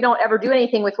conference. If we don't ever do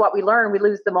anything with what we learn, we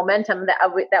lose the momentum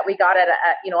that we got at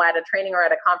a training or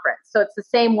at a conference. So it's the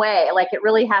same way. Like it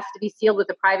really has to be sealed with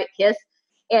a private kiss.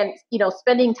 and,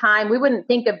 spending time. We wouldn't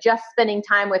think of just spending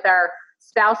time with our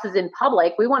spouses in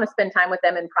public. We want to spend time with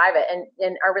them in private,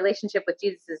 and our relationship with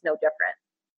Jesus is no different.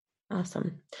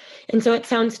 Awesome. And so it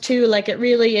sounds too like it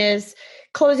really is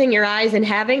closing your eyes and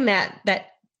having that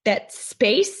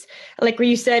space, like where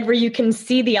you said, where you can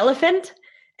see the elephant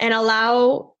and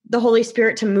allow the Holy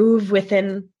Spirit to move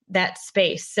within that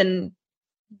space, and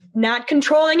not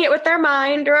controlling it with our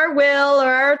mind or our will or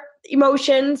our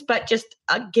emotions, but just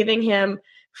giving him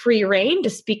free reign to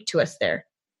speak to us there.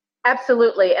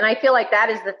 Absolutely. And I feel like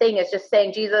that is the thing, is just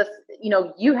saying, Jesus,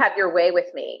 you have your way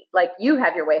with me. Like, you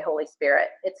have your way, Holy Spirit.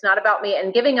 It's not about me,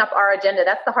 and giving up our agenda.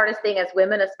 That's the hardest thing as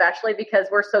women, especially because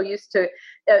we're so used to,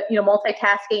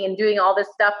 multitasking and doing all this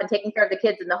stuff and taking care of the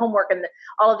kids and the homework and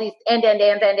all of these and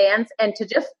to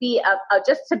just be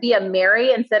a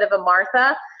Mary instead of a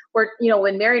Martha. Where,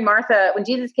 when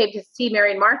Jesus came to see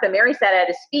Mary and Martha, Mary sat at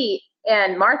his feet,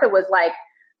 and Martha was like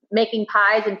making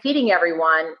pies and feeding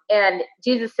everyone. And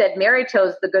Jesus said Mary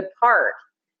chose the good part,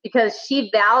 because she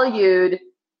valued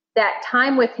that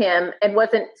time with him and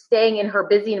wasn't staying in her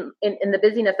in the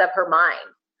busyness of her mind.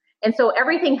 And so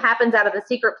everything happens out of the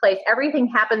secret place. Everything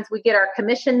happens. We get our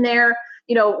commission there.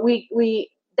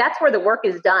 That's where the work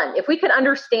is done. If we could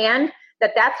understand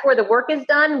that that's where the work is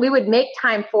done, we would make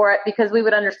time for it, because we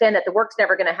would understand that the work's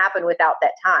never going to happen without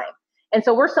that time. And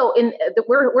so we're so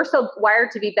wired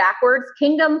to be backwards.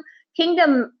 Kingdom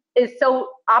is so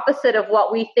opposite of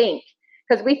what we think,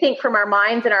 because we think from our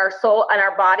minds and our soul and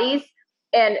our bodies,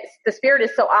 and the Spirit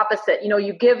is so opposite.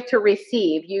 You give to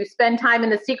receive. You spend time in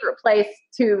the secret place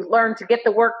to learn to get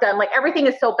the work done. Like, everything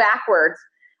is so backwards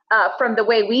from the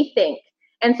way we think.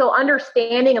 And so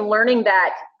understanding and learning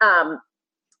that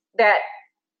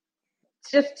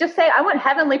just say, I want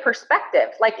heavenly perspective.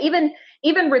 Like, even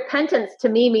repentance to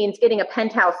me means getting a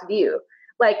penthouse view.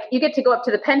 Like, you get to go up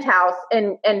to the penthouse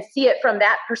and see it from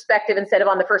that perspective instead of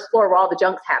on the first floor where all the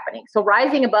junk's happening. So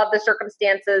rising above the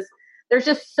circumstances, there's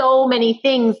just so many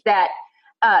things that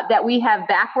we have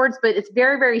backwards, but it's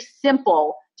very, very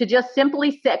simple to just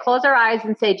simply close our eyes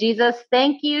and say, Jesus,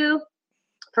 thank you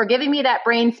for giving me that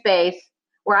brain space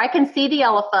where I can see the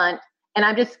elephant, and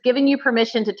I'm just giving you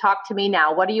permission to talk to me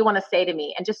now. What do you want to say to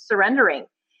me? And just surrendering.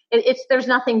 There's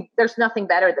nothing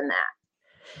better than that.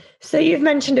 So you've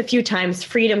mentioned a few times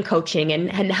freedom coaching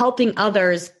and helping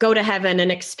others go to heaven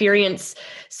and experience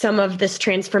some of this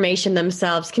transformation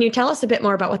themselves. Can you tell us a bit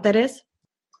more about what that is?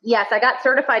 Yes, I got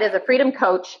certified as a freedom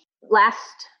coach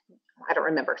I don't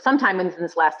remember, sometime in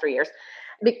this last 3 years.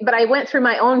 But I went through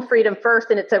my own freedom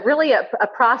first, and it's really a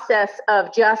process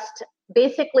of just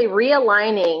basically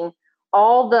realigning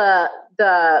all the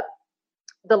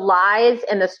lies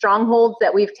and the strongholds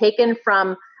that we've taken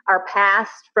from our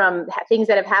past, from things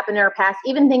that have happened in our past,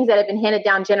 even things that have been handed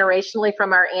down generationally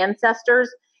from our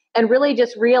ancestors, and really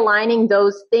just realigning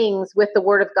those things with the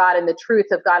Word of God and the truth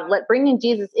of God, bringing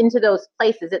Jesus into those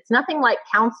places. It's nothing like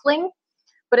counseling,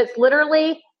 but it's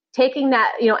literally taking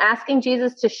that, asking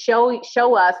Jesus to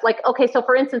show us, like, okay, so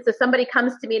for instance, if somebody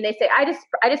comes to me and they say, I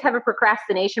just have a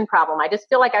procrastination problem. I just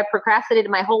feel like I've procrastinated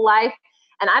my whole life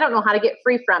and I don't know how to get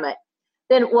free from it.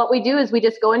 Then what we do is we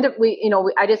just go into,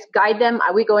 I just guide them.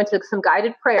 We go into some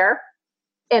guided prayer,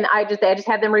 and I just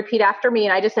have them repeat after me,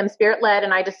 and I just am Spirit led.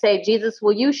 And I just say, Jesus,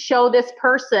 will you show this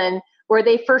person where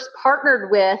they first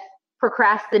partnered with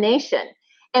procrastination?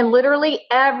 And literally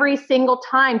every single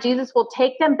time, Jesus will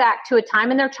take them back to a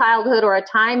time in their childhood, or a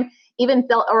time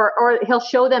or he'll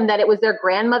show them that it was their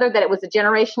grandmother, that it was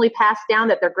generationally passed down,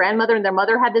 that their grandmother and their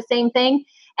mother had the same thing.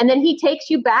 And then he takes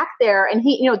you back there, and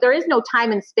there is no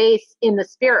time and space in the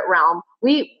spirit realm.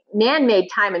 Man-made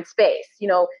time and space.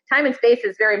 Time and space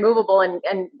is very movable, and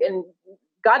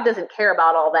God doesn't care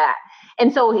about all that.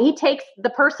 And so he takes the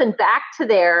person back to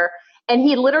there, and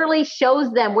he literally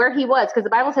shows them where he was, because the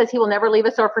Bible says he will never leave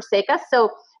us or forsake us. So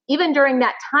even during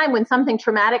that time when something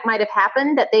traumatic might have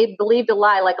happened that they believed a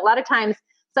lie, like a lot of times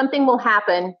something will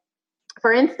happen.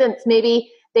 For instance,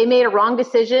 maybe they made a wrong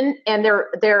decision, and their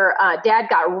dad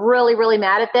got really, really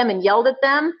mad at them and yelled at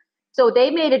them. So they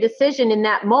made a decision in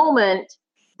that moment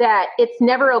that it's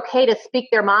never okay to speak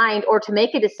their mind or to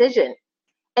make a decision.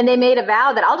 And they made a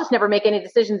vow that I'll just never make any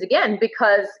decisions again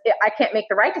because I can't make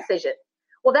the right decision.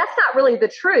 Well, that's not really the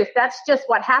truth. That's just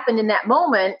what happened in that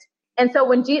moment. And so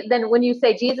when you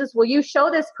say, Jesus, will you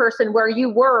show this person where you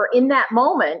were in that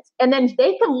moment? And then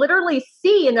they can literally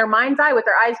see in their mind's eye with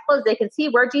their eyes closed, they can see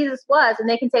where Jesus was, and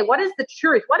they can say, what is the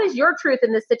truth? What is your truth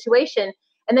in this situation?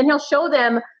 And then he'll show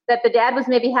them that the dad was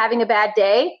maybe having a bad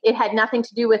day. It had nothing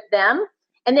to do with them.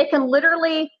 And they can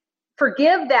literally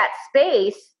forgive that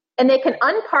space, and they can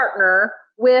unpartner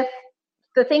with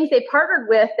the things they partnered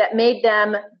with that made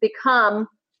them become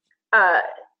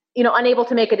unable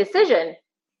to make a decision.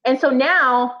 And so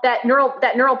now that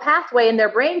neural pathway in their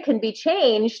brain can be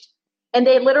changed, and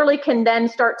they literally can then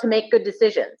start to make good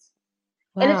decisions.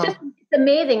 Wow. And it's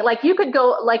amazing. Like you could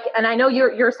go and I know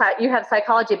you have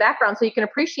psychology background, so you can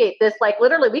appreciate this. Like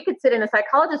literally we could sit in a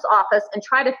psychologist's office and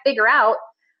try to figure out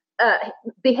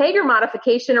behavior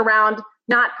modification around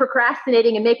not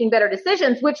procrastinating and making better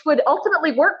decisions, which would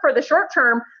ultimately work for the short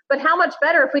term. But how much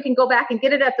better if we can go back and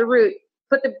get it at the root,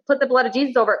 put the blood of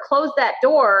Jesus over it, close that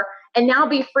door, and now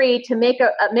be free to make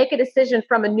a decision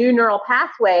from a new neural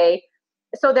pathway,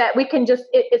 so that we can just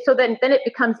so then it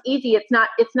becomes easy. It's not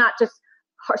just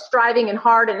striving and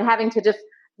hard and having to just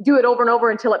do it over and over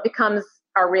until it becomes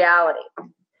our reality.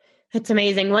 That's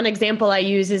amazing. One example I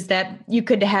use is that you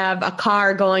could have a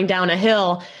car going down a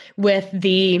hill with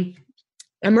the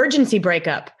emergency brake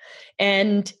up,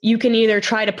 and you can either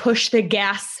try to push the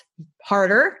gas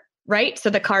harder, right? So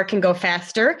the car can go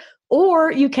faster,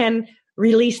 or you can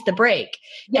release the brake.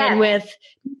 Yes. And with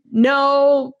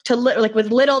little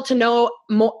to no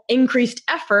more increased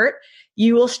effort,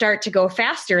 you will start to go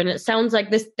faster. And it sounds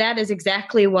like that is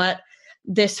exactly what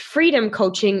this freedom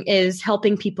coaching is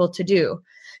helping people to do.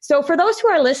 So for those who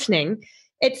are listening,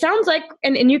 it sounds like,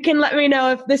 and you can let me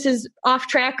know if this is off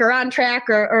track or on track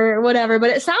or whatever,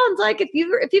 but it sounds like if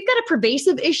you've got a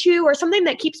pervasive issue or something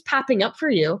that keeps popping up for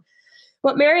you,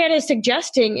 what Marietta is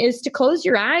suggesting is to close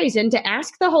your eyes and to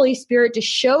ask the Holy Spirit to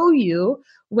show you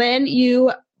when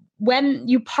you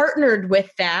partnered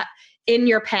with that in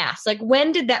your past. Like,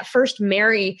 when did that first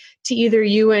marry to either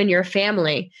you and your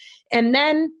family? And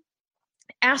then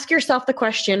ask yourself the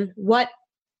question, what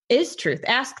is truth?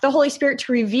 Ask the Holy Spirit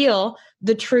to reveal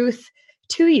the truth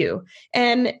to you.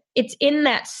 And it's in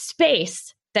that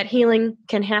space that healing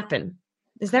can happen.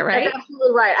 Is that right? That's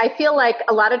absolutely right. I feel like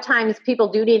a lot of times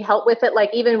people do need help with it.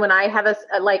 Like even when I have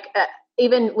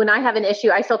even when I have an issue,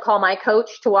 I still call my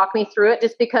coach to walk me through it,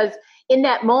 just because in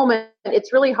that moment,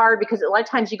 it's really hard, because a lot of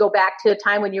times you go back to a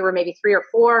time when you were maybe 3 or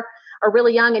 4 or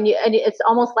really young, and it's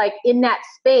almost like in that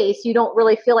space, you don't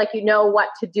really feel like you know what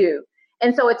to do.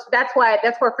 And so that's where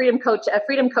a freedom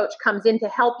coach comes in to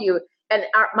help you. And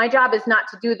my job is not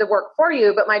to do the work for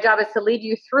you, but my job is to lead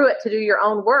you through it, to do your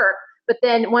own work. But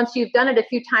then once you've done it a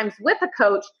few times with a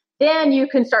coach, then you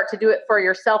can start to do it for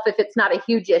yourself if it's not a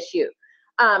huge issue.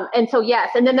 And so, yes.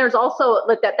 And then there's also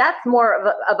that's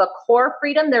more of a core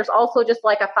freedom. There's also just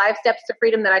like a 5 steps to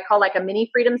freedom that I call like a mini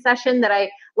freedom session that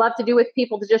I love to do with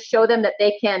people, to just show them that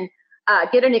they can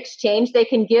get an exchange. They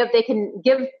can give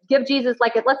Jesus,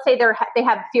 like, let's say they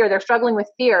have fear, they're struggling with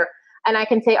fear. And I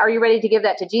can say, are you ready to give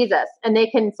that to Jesus? And they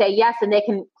can say yes. And they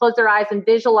can close their eyes and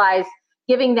visualize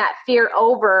giving that fear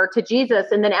over to Jesus,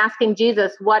 and then asking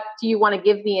Jesus, what do you want to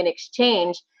give me in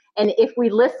exchange? And if we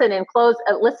listen and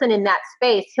listen in that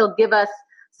space, he'll give us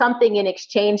something in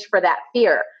exchange for that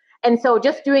fear. And so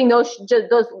just doing those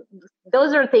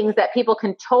are things that people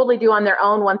can totally do on their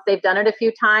own once they've done it a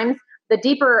few times. The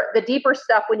deeper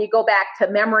stuff, when you go back to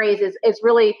memories, is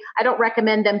really, I don't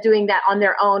recommend them doing that on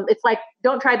their own. It's like,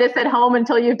 don't try this at home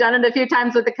until you've done it a few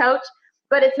times with a coach.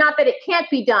 But it's not that it can't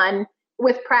be done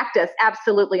with practice,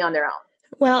 absolutely on their own.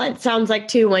 Well, it sounds like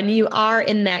too, when you are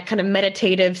in that kind of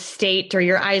meditative state or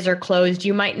your eyes are closed,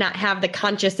 you might not have the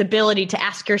conscious ability to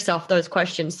ask yourself those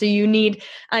questions. So you need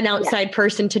an outside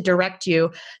person to direct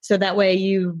you, so that way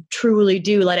you truly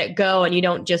do let it go and you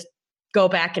don't just go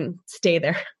back and stay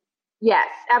there. Yes,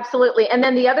 absolutely. And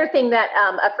then the other thing that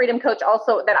a freedom coach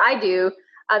also that I do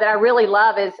that I really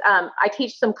love is I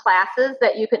teach some classes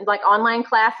that you can, like online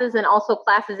classes, and also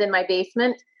classes in my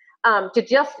basement. To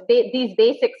just these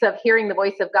basics of hearing the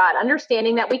voice of God,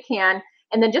 understanding that we can,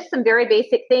 and then just some very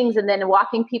basic things, and then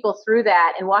walking people through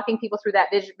that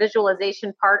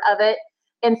visualization part of it.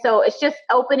 And so it's just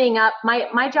opening up.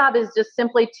 My job is just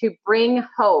simply to bring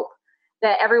hope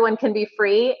that everyone can be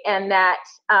free, and that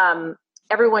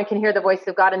everyone can hear the voice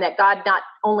of God, and that God not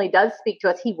only does speak to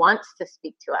us, he wants to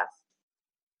speak to us.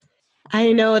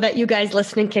 I know that you guys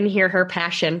listening can hear her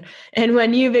passion. And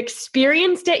when you've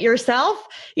experienced it yourself,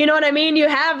 you know what I mean? You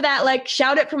have that, like,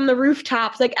 shout it from the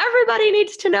rooftops, like, everybody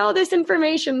needs to know this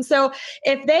information. So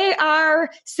if they are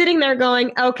sitting there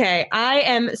going, okay, I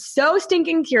am so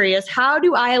stinking curious, how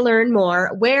do I learn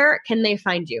more? Where can they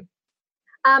find you?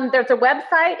 There's a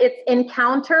website. It's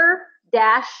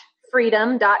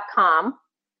encounter-freedom.com.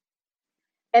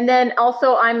 And then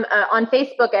also I'm on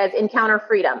Facebook as Encounter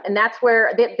Freedom. And that's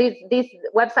where these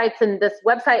websites and this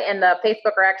website and the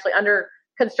Facebook are actually under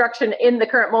construction in the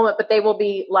current moment, but they will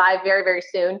be live very, very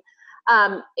soon.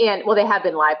 They have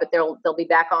been live, but they'll be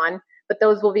back on, but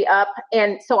those will be up.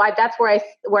 And so that's where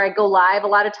I go live a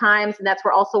lot of times. And that's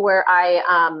where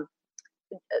I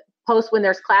post when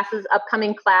there's classes,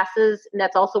 upcoming classes. And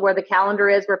that's also where the calendar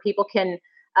is, where people can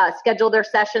schedule their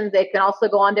sessions. They can also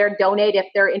go on there and donate if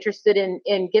they're interested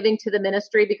in giving to the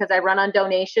ministry, because I run on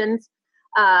donations.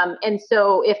 And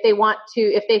so if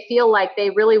they feel like they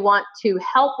really want to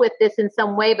help with this in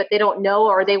some way, but they don't know,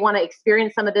 or they want to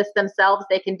experience some of this themselves,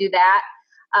 they can do that.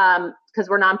 Because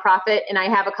we're nonprofit, and I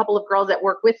have a couple of girls that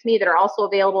work with me that are also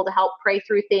available to help pray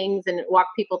through things and walk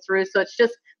people through. So it's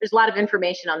just, there's a lot of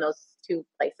information on those two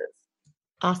places.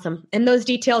 Awesome. And those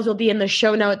details will be in the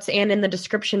show notes and in the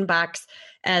description box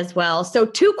as well. So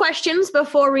 2 questions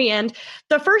before we end.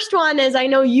 The first one is, I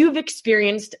know you've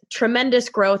experienced tremendous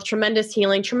growth, tremendous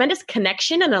healing, tremendous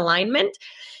connection and alignment.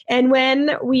 And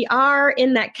when we are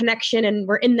in that connection and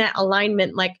we're in that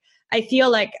alignment, like, I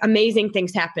feel like amazing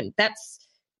things happen. That's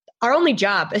our only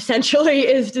job, essentially,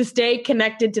 is to stay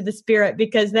connected to the Spirit,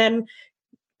 because then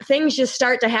things just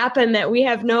start to happen that we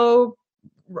have no,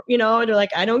 they're like,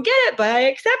 I don't get it, but I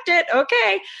accept it.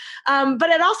 Okay.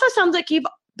 But it also sounds like you've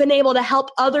been able to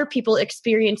help other people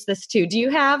experience this too. Do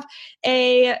you have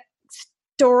a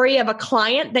story of a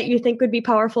client that you think would be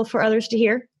powerful for others to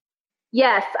hear?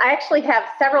 Yes, I actually have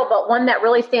several, but one that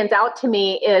really stands out to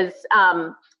me is,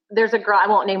 there's a girl, I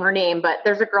won't name her name, but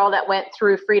there's a girl that went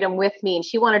through Freedom with me, and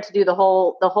she wanted to do the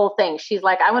whole thing. She's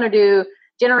like, I want to do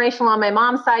generational on my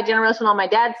mom's side, generational on my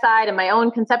dad's side, and my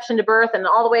own conception to birth, and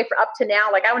all the way up to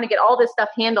now. Like, I want to get all this stuff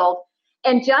handled.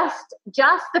 And just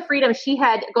the Freedom she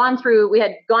had gone through, we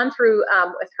had gone through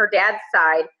with her dad's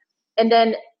side. And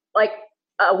then like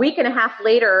a week and a half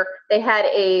later, they had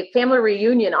a family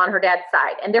reunion on her dad's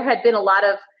side. And there had been a lot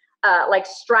of like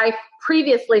strife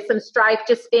previously, some strife,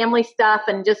 just family stuff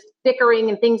and just bickering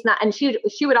and things and she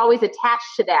would always attach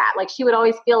to that. Like, she would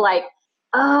always feel like,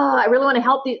 oh, I really want to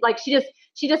help these. Like, she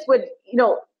just would,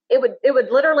 it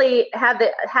would literally have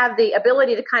the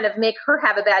ability to kind of make her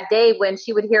have a bad day when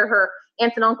she would hear her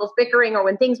aunts and uncles bickering, or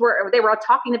when they were all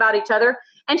talking about each other.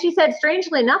 And she said,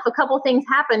 strangely enough, a couple of things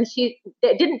happened. They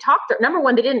didn't talk to her. Number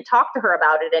one, they didn't talk to her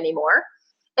about it anymore.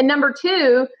 And number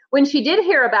two, when she did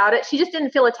hear about it, she just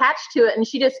didn't feel attached to it. And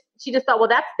she just thought, well,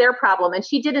 that's their problem. And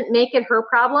she didn't make it her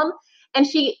problem. And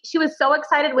she was so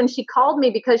excited when she called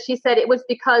me, because she said it was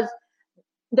because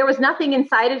there was nothing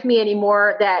inside of me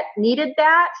anymore that needed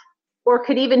that or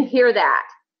could even hear that,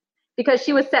 because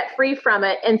she was set free from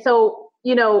it. And so,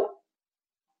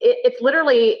 it's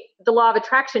literally the law of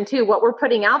attraction too. What we're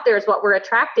putting out there is what we're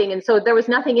attracting. And so there was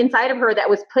nothing inside of her that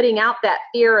was putting out that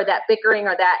fear or that bickering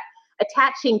or that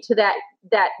attaching to that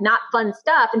not fun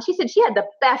stuff. And she said she had the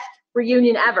best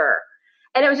reunion ever.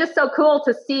 And it was just so cool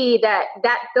to see that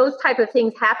those type of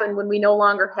things happen when we no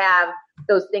longer have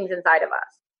those things inside of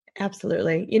us.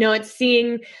 Absolutely. It's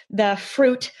seeing the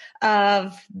fruit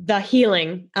of the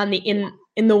healing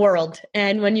in the world.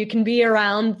 And when you can be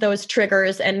around those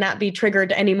triggers and not be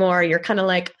triggered anymore, you're kind of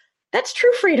like, that's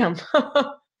true freedom.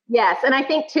 Yes. And I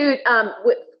think too,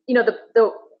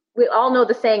 we all know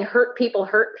the saying, hurt people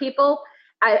hurt people.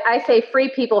 I say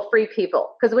free people.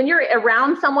 Because when you're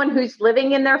around someone who's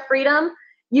living in their freedom,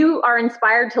 you are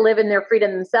inspired to live in their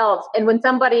freedom themselves. And when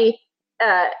somebody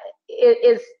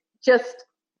is just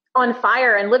on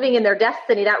fire and living in their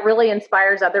destiny, that really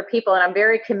inspires other people. And I'm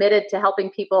very committed to helping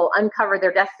people uncover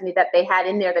their destiny that they had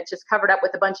in there that's just covered up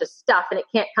with a bunch of stuff, and it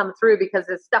can't come through because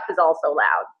this stuff is all so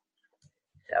loud.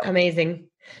 So. Amazing.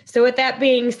 So with that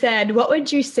being said, what would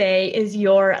you say is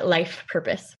your life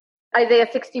purpose? Isaiah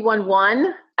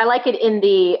 61:1. I like it in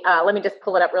the, let me just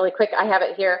pull it up really quick. I have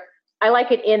it here. I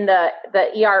like it in the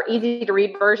ER easy to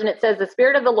read version. It says, the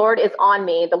Spirit of the Lord is on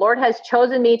me. The Lord has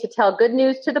chosen me to tell good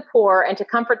news to the poor and to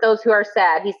comfort those who are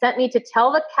sad. He sent me to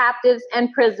tell the captives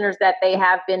and prisoners that they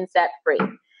have been set free.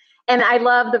 And I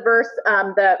love the verse,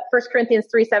 the 1 Corinthians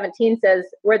 3:17 says,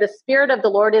 where the Spirit of the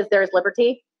Lord is, there is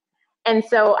liberty. And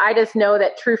so I just know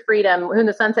that true freedom, whom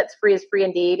the sun sets free is free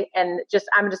indeed. And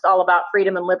I'm just all about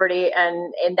freedom and liberty,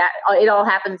 and that it all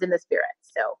happens in the Spirit.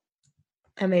 So.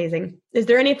 Amazing. Is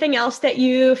there anything else that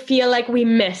you feel like we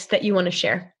missed that you want to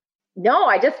share? No,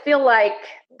 I just feel like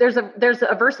there's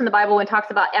a verse in the Bible when it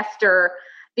talks about Esther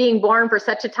being born for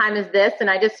such a time as this. And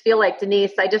I just feel like,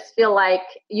 Denise, I just feel like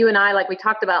you and I, like we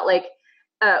talked about, like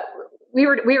we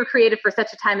were created for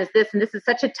such a time as this. And this is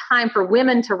such a time for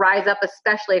women to rise up,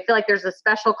 especially. I feel like there's a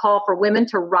special call for women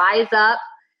to rise up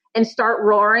and start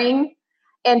roaring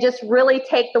and just really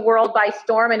take the world by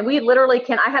storm. And we literally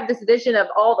I have this vision of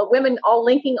all the women all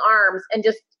linking arms and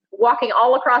just walking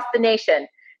all across the nation.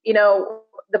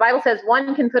 The Bible says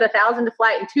 1 can put 1,000 to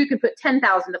flight and 2 can put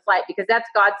 10,000 to flight, because that's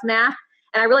God's math.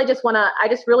 And I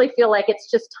just really feel like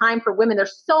it's just time for women.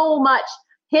 There's so much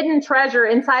hidden treasure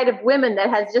inside of women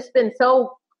that has just been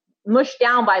so mushed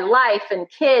down by life and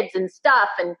kids and stuff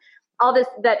and all this,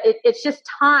 that it's just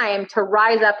time to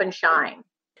rise up and shine.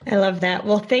 I love that.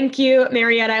 Well, thank you,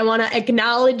 Marietta. I want to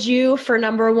acknowledge you for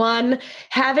number one,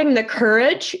 having the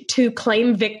courage to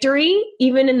claim victory,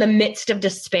 even in the midst of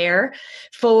despair,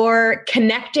 for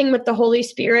connecting with the Holy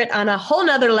Spirit on a whole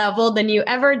nother level than you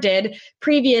ever did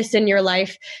previous in your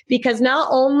life, because not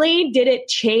only did it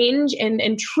change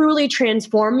and truly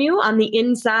transform you on the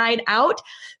inside out,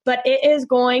 but it is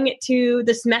going to,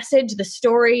 this message, the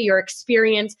story, your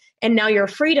experience, and now your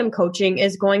freedom coaching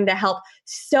is going to help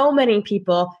so many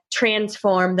people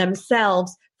transform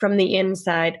themselves from the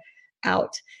inside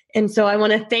out. And so I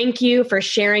want to thank you for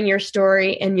sharing your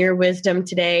story and your wisdom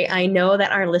today. I know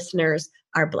that our listeners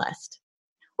are blessed.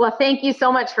 Well, thank you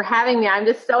so much for having me. I'm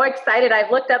just so excited.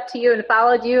 I've looked up to you and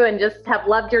followed you and just have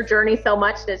loved your journey so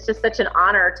much. It's just such an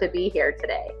honor to be here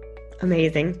today.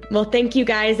 Amazing. Well, thank you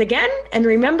guys again. And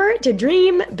remember to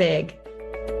dream big.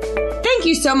 Thank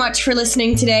you so much for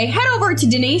listening today. Head over to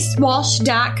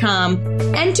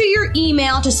denisewalsh.com. Enter your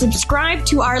email to subscribe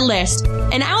to our list,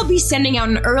 and I'll be sending out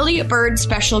an early bird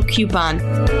special coupon.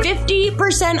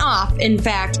 50% off, in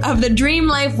fact, of the Dream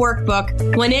Life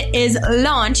Workbook when it is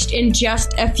launched in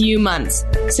just a few months.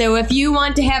 So if you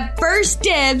want to have first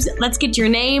dibs, let's get your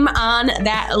name on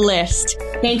that list.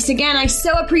 Thanks again. I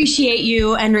so appreciate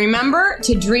you. And remember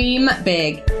to dream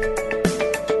big.